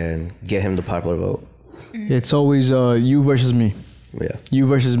guy and get him the popular vote. It's always you versus me. Yeah. You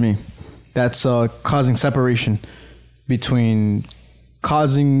versus me. That's causing separation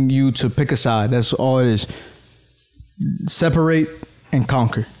causing you to pick a side. That's all it is. Separate and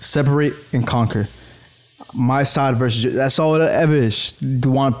conquer. Separate and conquer. My side versus you. That's all it ever is. They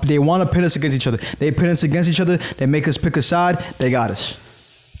want to pit us against each other. They pit us against each other. They make us pick a side. They got us.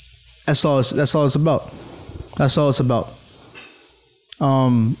 That's all it's about. That's all it's about.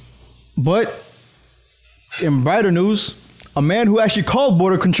 But in brighter news, a man who actually called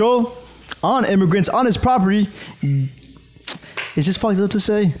border control on immigrants on his property, it's just fucked up to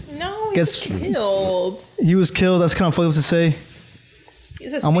say. No, he was killed. He was killed. That's kind of fucked up to say.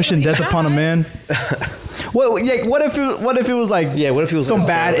 I'm wishing death upon a man. What if it was like some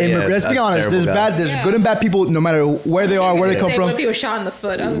bad immigrant? Let's be honest. There's good and bad people no matter where they are, where they come from. What if he was shot in the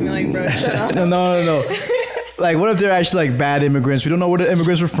foot? I was gonna be like, bro, shut up. No. Like, what if they're actually like bad immigrants? We don't know where the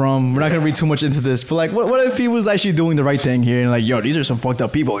immigrants were from. We're not gonna read too much into this. But like, what if he was actually doing the right thing here and like, yo, these are some fucked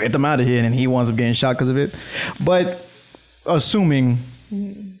up people. Get them out of here, and he winds up getting shot because of it. But assuming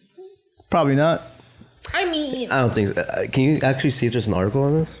Probably not. I mean, I don't think so. Can you actually see if there's an article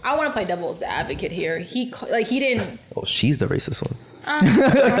on this? I want to play devil's advocate here. He didn't. Oh, she's the racist one.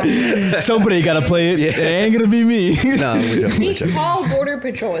 Somebody got to play it. It ain't going to be me. No, we're joking. He called Border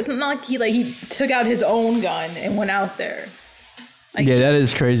Patrol. It's not like he took out his own gun and went out there. Like, yeah, that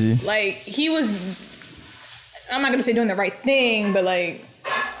is crazy. Like, he was, I'm not going to say doing the right thing, but like,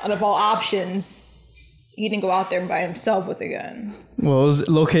 out of all options, he didn't go out there by himself with a gun. Well, it was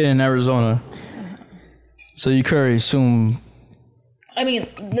located in Arizona. So you could assume. I mean,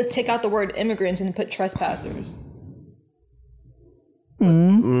 let's take out the word immigrants and put trespassers. I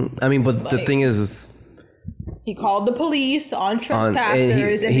mean, but the thing is he called the police on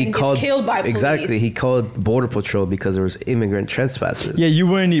trespassers and he gets killed by police. Exactly. He called Border Patrol because there was immigrant trespassers. Yeah, you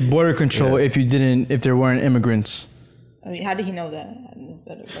wouldn't need border control if there weren't immigrants. I mean, how did he know that?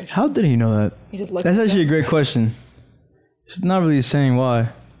 How did he know that? He just looked That's actually a great question. It's not really saying why.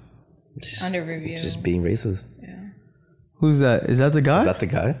 Under review. Just being racist. Yeah. Who's that? Is that the guy? Is that the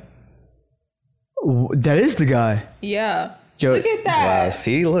guy? That is the guy. Yeah. Yo, look at that. Wow.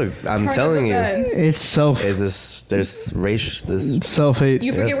 See, look, I'm telling you, it's there's race, this self-hate.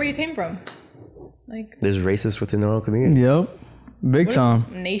 You forget where you came from. Like, there's racists within their own community. Yep, big time.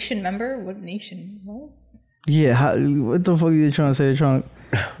 Nation member? What nation? What? Yeah, what the fuck are they trying to say? They're trying.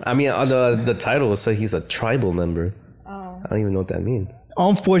 I mean, on the title says he's a tribal member. I don't even know what that means.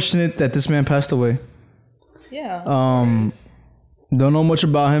 Unfortunate that this man passed away. Yeah. Don't know much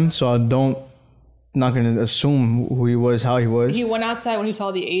about him, so not gonna assume who he was, how he was. He went outside when he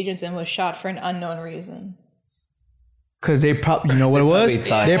saw the agents and was shot for an unknown reason. Cause they probably, you know what it was?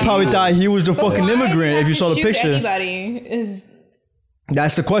 They probably thought he was the fucking immigrant. If you saw the picture,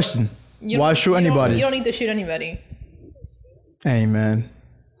 that's the question. Why shoot anybody? You don't need to shoot anybody. Hey man,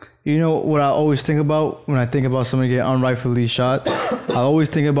 you know what I always think about when I think about somebody getting unrightfully shot? I always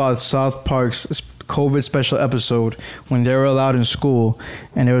think about South Park's COVID special episode when they were allowed in school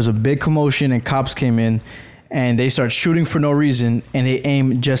and there was a big commotion and cops came in and they start shooting for no reason and they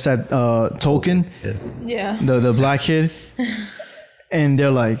aim just at Tolkien, the black kid, and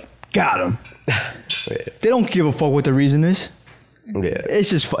they're like, got him. They don't give a fuck what the reason is. Yeah,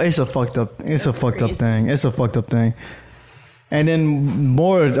 it's a fucked up thing. And then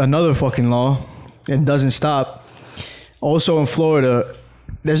another fucking law, it doesn't stop. Also in Florida,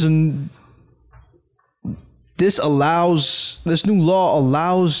 this new law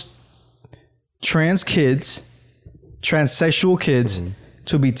allows transsexual kids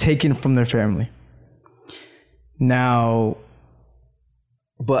to be taken from their family. Now,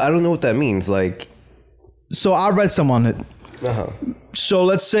 but I don't know what that means. Like, so I read some on it. So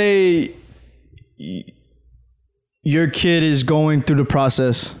let's say your kid is going through the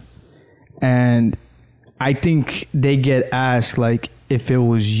process and I think they get asked like if it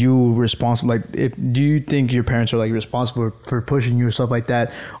was you responsible, like do you think your parents are like responsible for pushing you or stuff like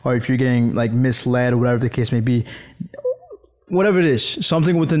that, or if you're getting like misled or whatever the case may be, whatever it is,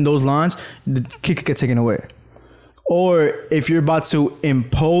 something within those lines, the kid could get taken away. Or if you're about to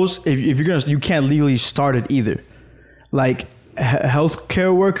impose, you can't legally start it either. Like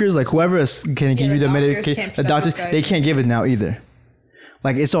healthcare workers, like whoever can give you the medication, the doctors, they can't give it now either.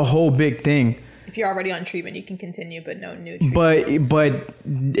 Like it's a whole big thing. If you're already on treatment, you can continue, but no new treatment. But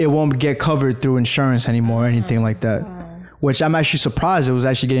it won't get covered through insurance anymore or anything like that. Which I'm actually surprised it was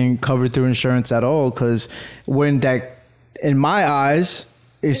actually getting covered through insurance at all, because when that, in my eyes,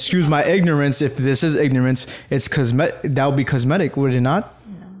 excuse my ignorance, if this is ignorance, it's that would be cosmetic, would it not?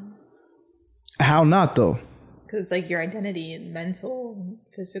 No. How not though? Because it's like your identity and mental,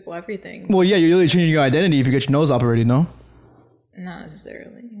 physical, everything. Well, yeah, you're really changing your identity if you get your nose operated, no? Not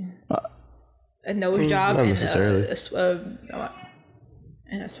necessarily. A nose job not and necessarily. And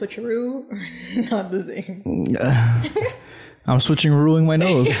a switcheroo are not the same. I'm switching my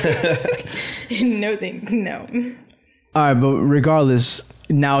nose. No. All right, but regardless,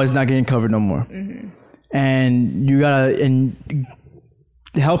 now it's not getting covered no more. And and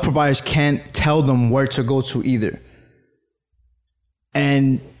health providers can't tell them where to go to either.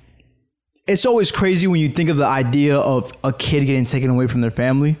 And it's always crazy when you think of the idea of a kid getting taken away from their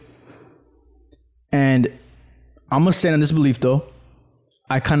family. And I'm going to stand on this belief, though.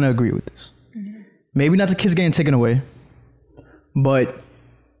 I kind of agree with this. Maybe not the kids getting taken away, but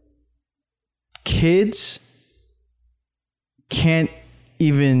kids can't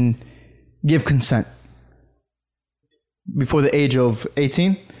even give consent before the age of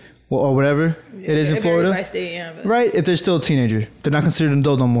 18 or whatever it is in Florida. By state, yeah, right? If they're still a teenager, they're not considered an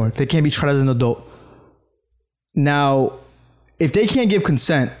adult no more. They can't be treated as an adult. Now, if they can't give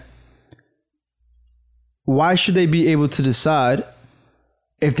consent, why should they be able to decide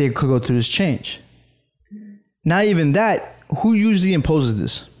if they could go through this change. Not even that. Who usually imposes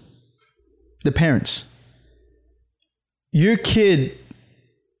this? The parents. Your kid,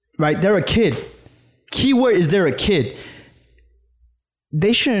 right? They're a kid. Keyword is they're a kid.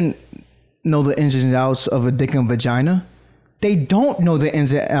 They shouldn't know the ins and outs of a dick and vagina. They don't know the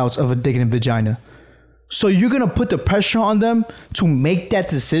ins and outs of a dick and vagina. So you're going to put the pressure on them to make that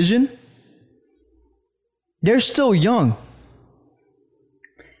decision? They're still young.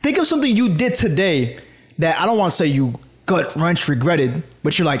 Think of something you did today that I don't want to say you gut-wrench regretted,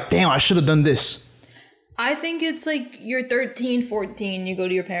 but you're like, damn, I should have done this. I think it's like you're 13, 14, you go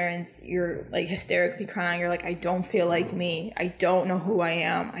to your parents, you're like hysterically crying, you're like, I don't feel like me, I don't know who I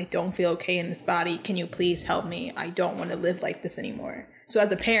am, I don't feel okay in this body, can you please help me, I don't want to live like this anymore. So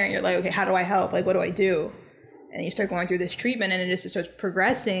as a parent, you're like, okay, how do I help, like what do I do? And you start going through this treatment and it just starts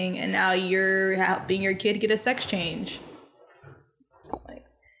progressing, and now you're helping your kid get a sex change. Like,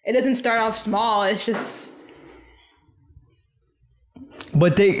 it doesn't start off small, it's just...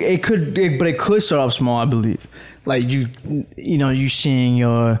 But it could start off small, I believe. Like you seeing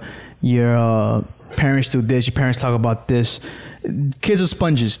your parents do this, your parents talk about this. Kids are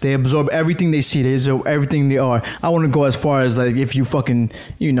sponges. They absorb everything they see. They absorb everything they are. I want to go as far as like if you fucking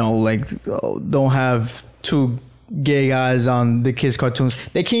don't have two gay guys on the kids' cartoons,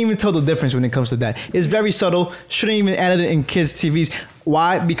 they can't even tell the difference when it comes to that. It's very subtle. Shouldn't even add it in kids' TVs.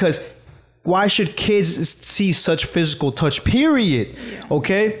 Why? Because why should kids see such physical touch, period? Yeah.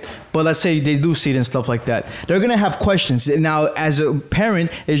 Okay? But let's say they do see it and stuff like that. They're going to have questions. Now, as a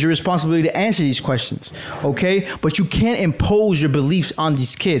parent, it's your responsibility to answer these questions. Okay? But you can't impose your beliefs on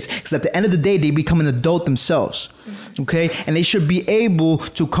these kids, because at the end of the day, they become an adult themselves. Okay? And they should be able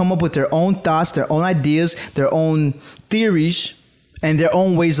to come up with their own thoughts, their own ideas, their own theories, and their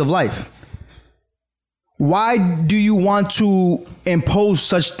own ways of life. Why do you want to impose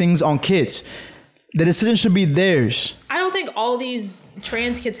such things on kids? The decision should be theirs. I don't think all these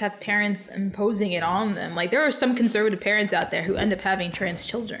trans kids have parents imposing it on them. Like, there are some conservative parents out there who end up having trans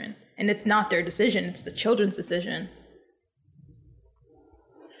children, and it's not their decision, it's the children's decision.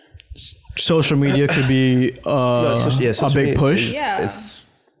 Social media could be a big push. It's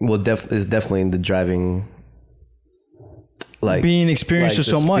definitely the driving... Like being experienced like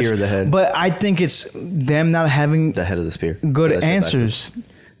so much, but I think it's them not having the head of the spear good answers.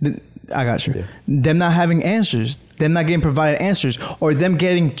 I got you. Yeah. Them not having answers, them not getting provided answers, or them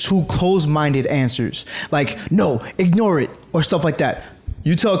getting too close-minded answers. Like, no, ignore it, or stuff like that.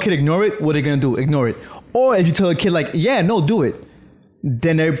 You tell a kid ignore it, what are they gonna do? Ignore it. Or if you tell a kid like, yeah, no, do it,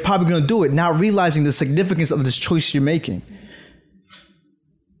 then they're probably gonna do it, not realizing the significance of this choice you're making.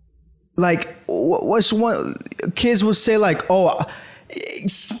 Like, what's one kids will say like, oh,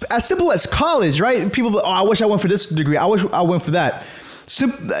 it's as simple as college, right? People, oh, I wish I went for this degree. I wish I went for that.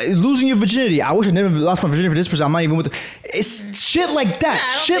 Losing your virginity. I wish I never lost my virginity for this person. I'm not even with it. It's shit like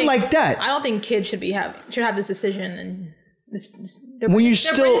that. Yeah, like that. I don't think kids should have this decision and when you're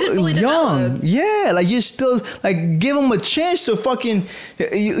still young. Yeah, like you're still like give them a chance to fucking,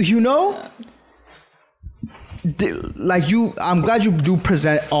 you know. Like I'm glad you do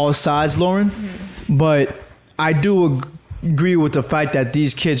present all sides, Lauren, but I do agree with the fact that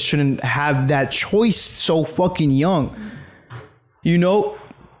these kids shouldn't have that choice so fucking young. You know,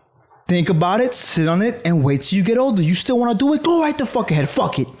 think about it, sit on it, and wait till you get older. You still want to do it? Go right the fuck ahead.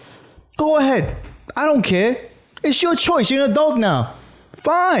 Fuck it. Go ahead. I don't care. It's your choice. You're an adult now.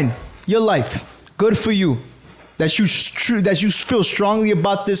 Fine. Your life. Good for you. That you feel strongly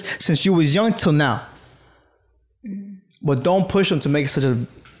about this since you was young till now. But don't push them to make such a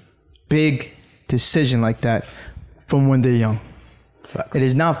big decision like that from when they're young. Facts. It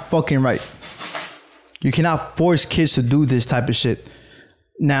is not fucking right. You cannot force kids to do this type of shit.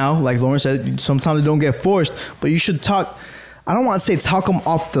 Now, like Lauren said, sometimes they don't get forced, but you should talk. I don't want to say talk them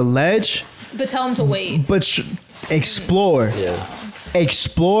off the ledge. But tell them to wait. But explore. Yeah.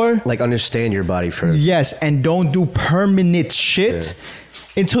 Explore. Like understand your body first. Yes, and don't do permanent shit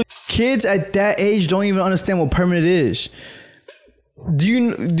until kids at that age don't even understand what permanent is. Do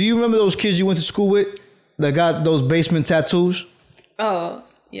you remember those kids you went to school with that got those basement tattoos? Oh,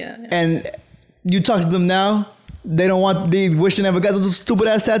 yeah. And you talk to them now, they wish they never got those stupid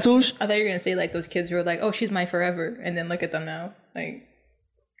ass tattoos? I thought you were going to say like those kids who were like, oh, she's my forever. And then look at them now. Like,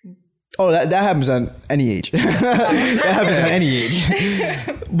 oh, that happens at any age. That happens at any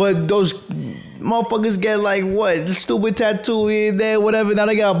age. But those motherfuckers get like what? Stupid tattoo here, there, whatever. Now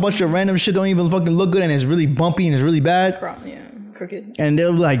they got a bunch of random shit don't even fucking look good and it's really bumpy and it's really bad. Yeah, crooked. And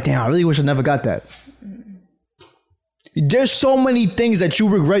they'll be like, damn, I really wish I never got that. There's so many things that you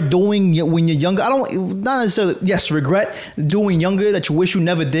regret doing when you're younger. Not necessarily, yes, regret doing younger that you wish you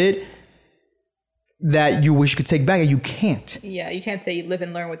never did, that you wish you could take back and you can't. Yeah, you can't say you live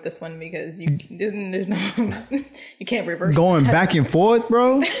and learn with this one because there's no, you can't reverse Going that. back and forth,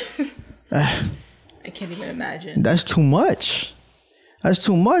 bro. I can't even imagine. That's too much. That's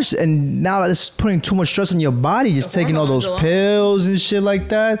too much. And now that's putting too much stress on your body, just taking all those pills and shit like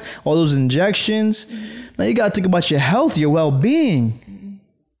that, all those injections. Now you gotta think about your health, your well-being.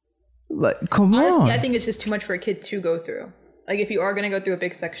 Like, come on. Honestly, I think it's just too much for a kid to go through. Like, if you are gonna go through a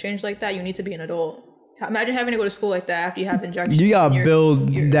big sex change like that, you need to be an adult. Imagine having to go to school like that after you have injections. You gotta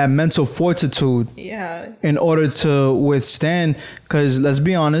build that mental fortitude. Yeah. In order to withstand, because let's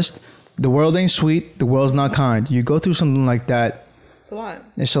be honest, the world ain't sweet. The world's not kind. You go through something like that. It's a lot.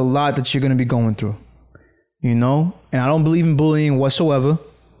 It's a lot that you're gonna be going through. You know, and I don't believe in bullying whatsoever.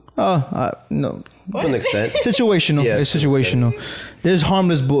 No. To an extent. Situational. Yeah, it's situational. There's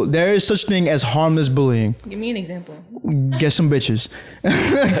harmless there is such thing as harmless bullying. Give me an example. Get some bitches.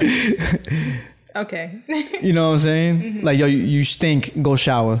 Okay. You know what I'm saying? Mm-hmm. Like, yo, you stink, go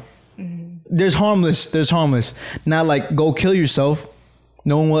shower. Mm-hmm. There's harmless. Not like go kill yourself.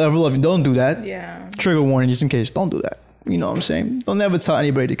 No one will ever love you. Don't do that. Yeah. Trigger warning just in case. Don't do that. You know what I'm saying? Don't ever tell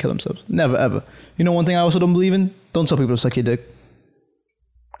anybody to kill themselves. Never, ever. You know one thing I also don't believe in? Don't tell people to suck your dick.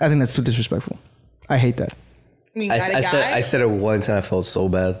 I think that's too disrespectful. I hate that. I said it once and I felt so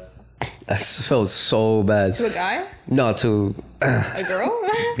bad. I felt so bad. To a guy? No, to a girl?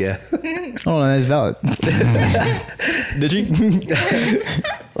 Yeah. Oh, that's valid. Did you?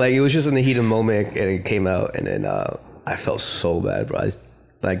 Like, it was just in the heat of the moment and it came out, and then I felt so bad, bro.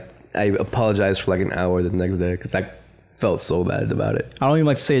 I apologized for like an hour the next day because I felt so bad about it. I don't even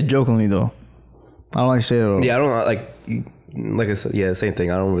like to say it jokingly though. I don't like to say it at all. Yeah, I don't like I said. Yeah, same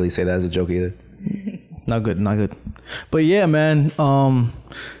thing. I don't really say that as a joke either. Not good. But yeah, man.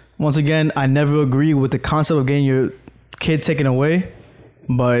 Once again, I never agree with the concept of getting your kid taken away,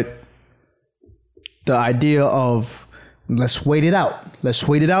 but the idea of let's wait it out.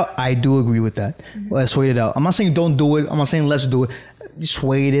 I do agree with that. Mm-hmm. Let's wait it out. I'm not saying don't do it. I'm not saying let's do it. Just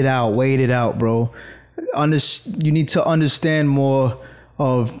wait it out, bro. You need to understand more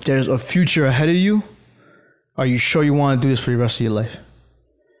of there's a future ahead of you. Are you sure you want to do this for the rest of your life?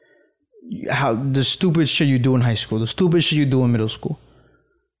 How the stupid shit you do in high school, the stupid shit you do in middle school.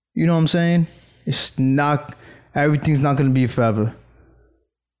 You know what I'm saying? It's not, everything's not going to be forever.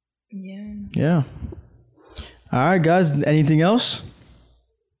 Yeah. All right, guys. Anything else?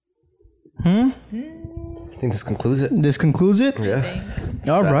 I think this concludes it. Yeah.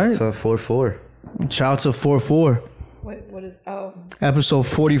 All right. Shout out to 4-4. Shout out to 4-4. What is, oh. Episode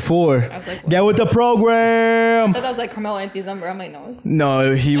 44. I was like, get with the program. I thought that was like Carmelo Anthony's number. I'm like, no.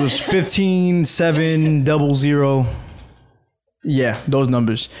 No, he was 15-7-0-0. Yeah, those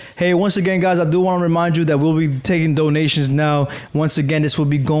numbers. Hey, once again, guys, I do want to remind you that we'll be taking donations now. Once again, this will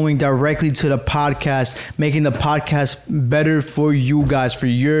be going directly to the podcast, making the podcast better for you guys, for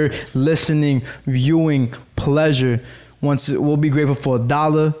your listening, viewing pleasure. We'll be grateful for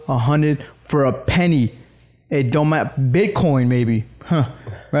 $1, $100, for a penny. It don't matter. Bitcoin, maybe.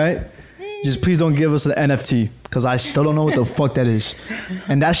 Right? Just please don't give us an NFT, because I still don't know what the fuck that is.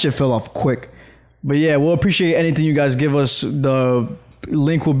 And that shit fell off quick. But yeah, we'll appreciate anything you guys give us. The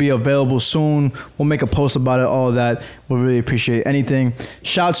link will be available soon. We'll make a post about it, all of that. We'll really appreciate anything.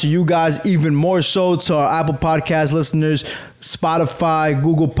 Shout out to you guys, even more so to our Apple Podcast listeners, Spotify,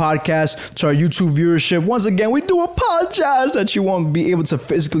 Google Podcasts, to our YouTube viewership. Once again, we do apologize that you won't be able to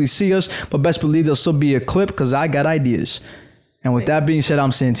physically see us, but best believe there'll still be a clip because I got ideas. And with that being said, I'm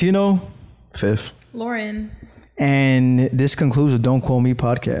Santino. Fifth. Lauren. And this concludes the Don't Quote Me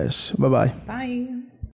podcast. Bye-bye. Bye.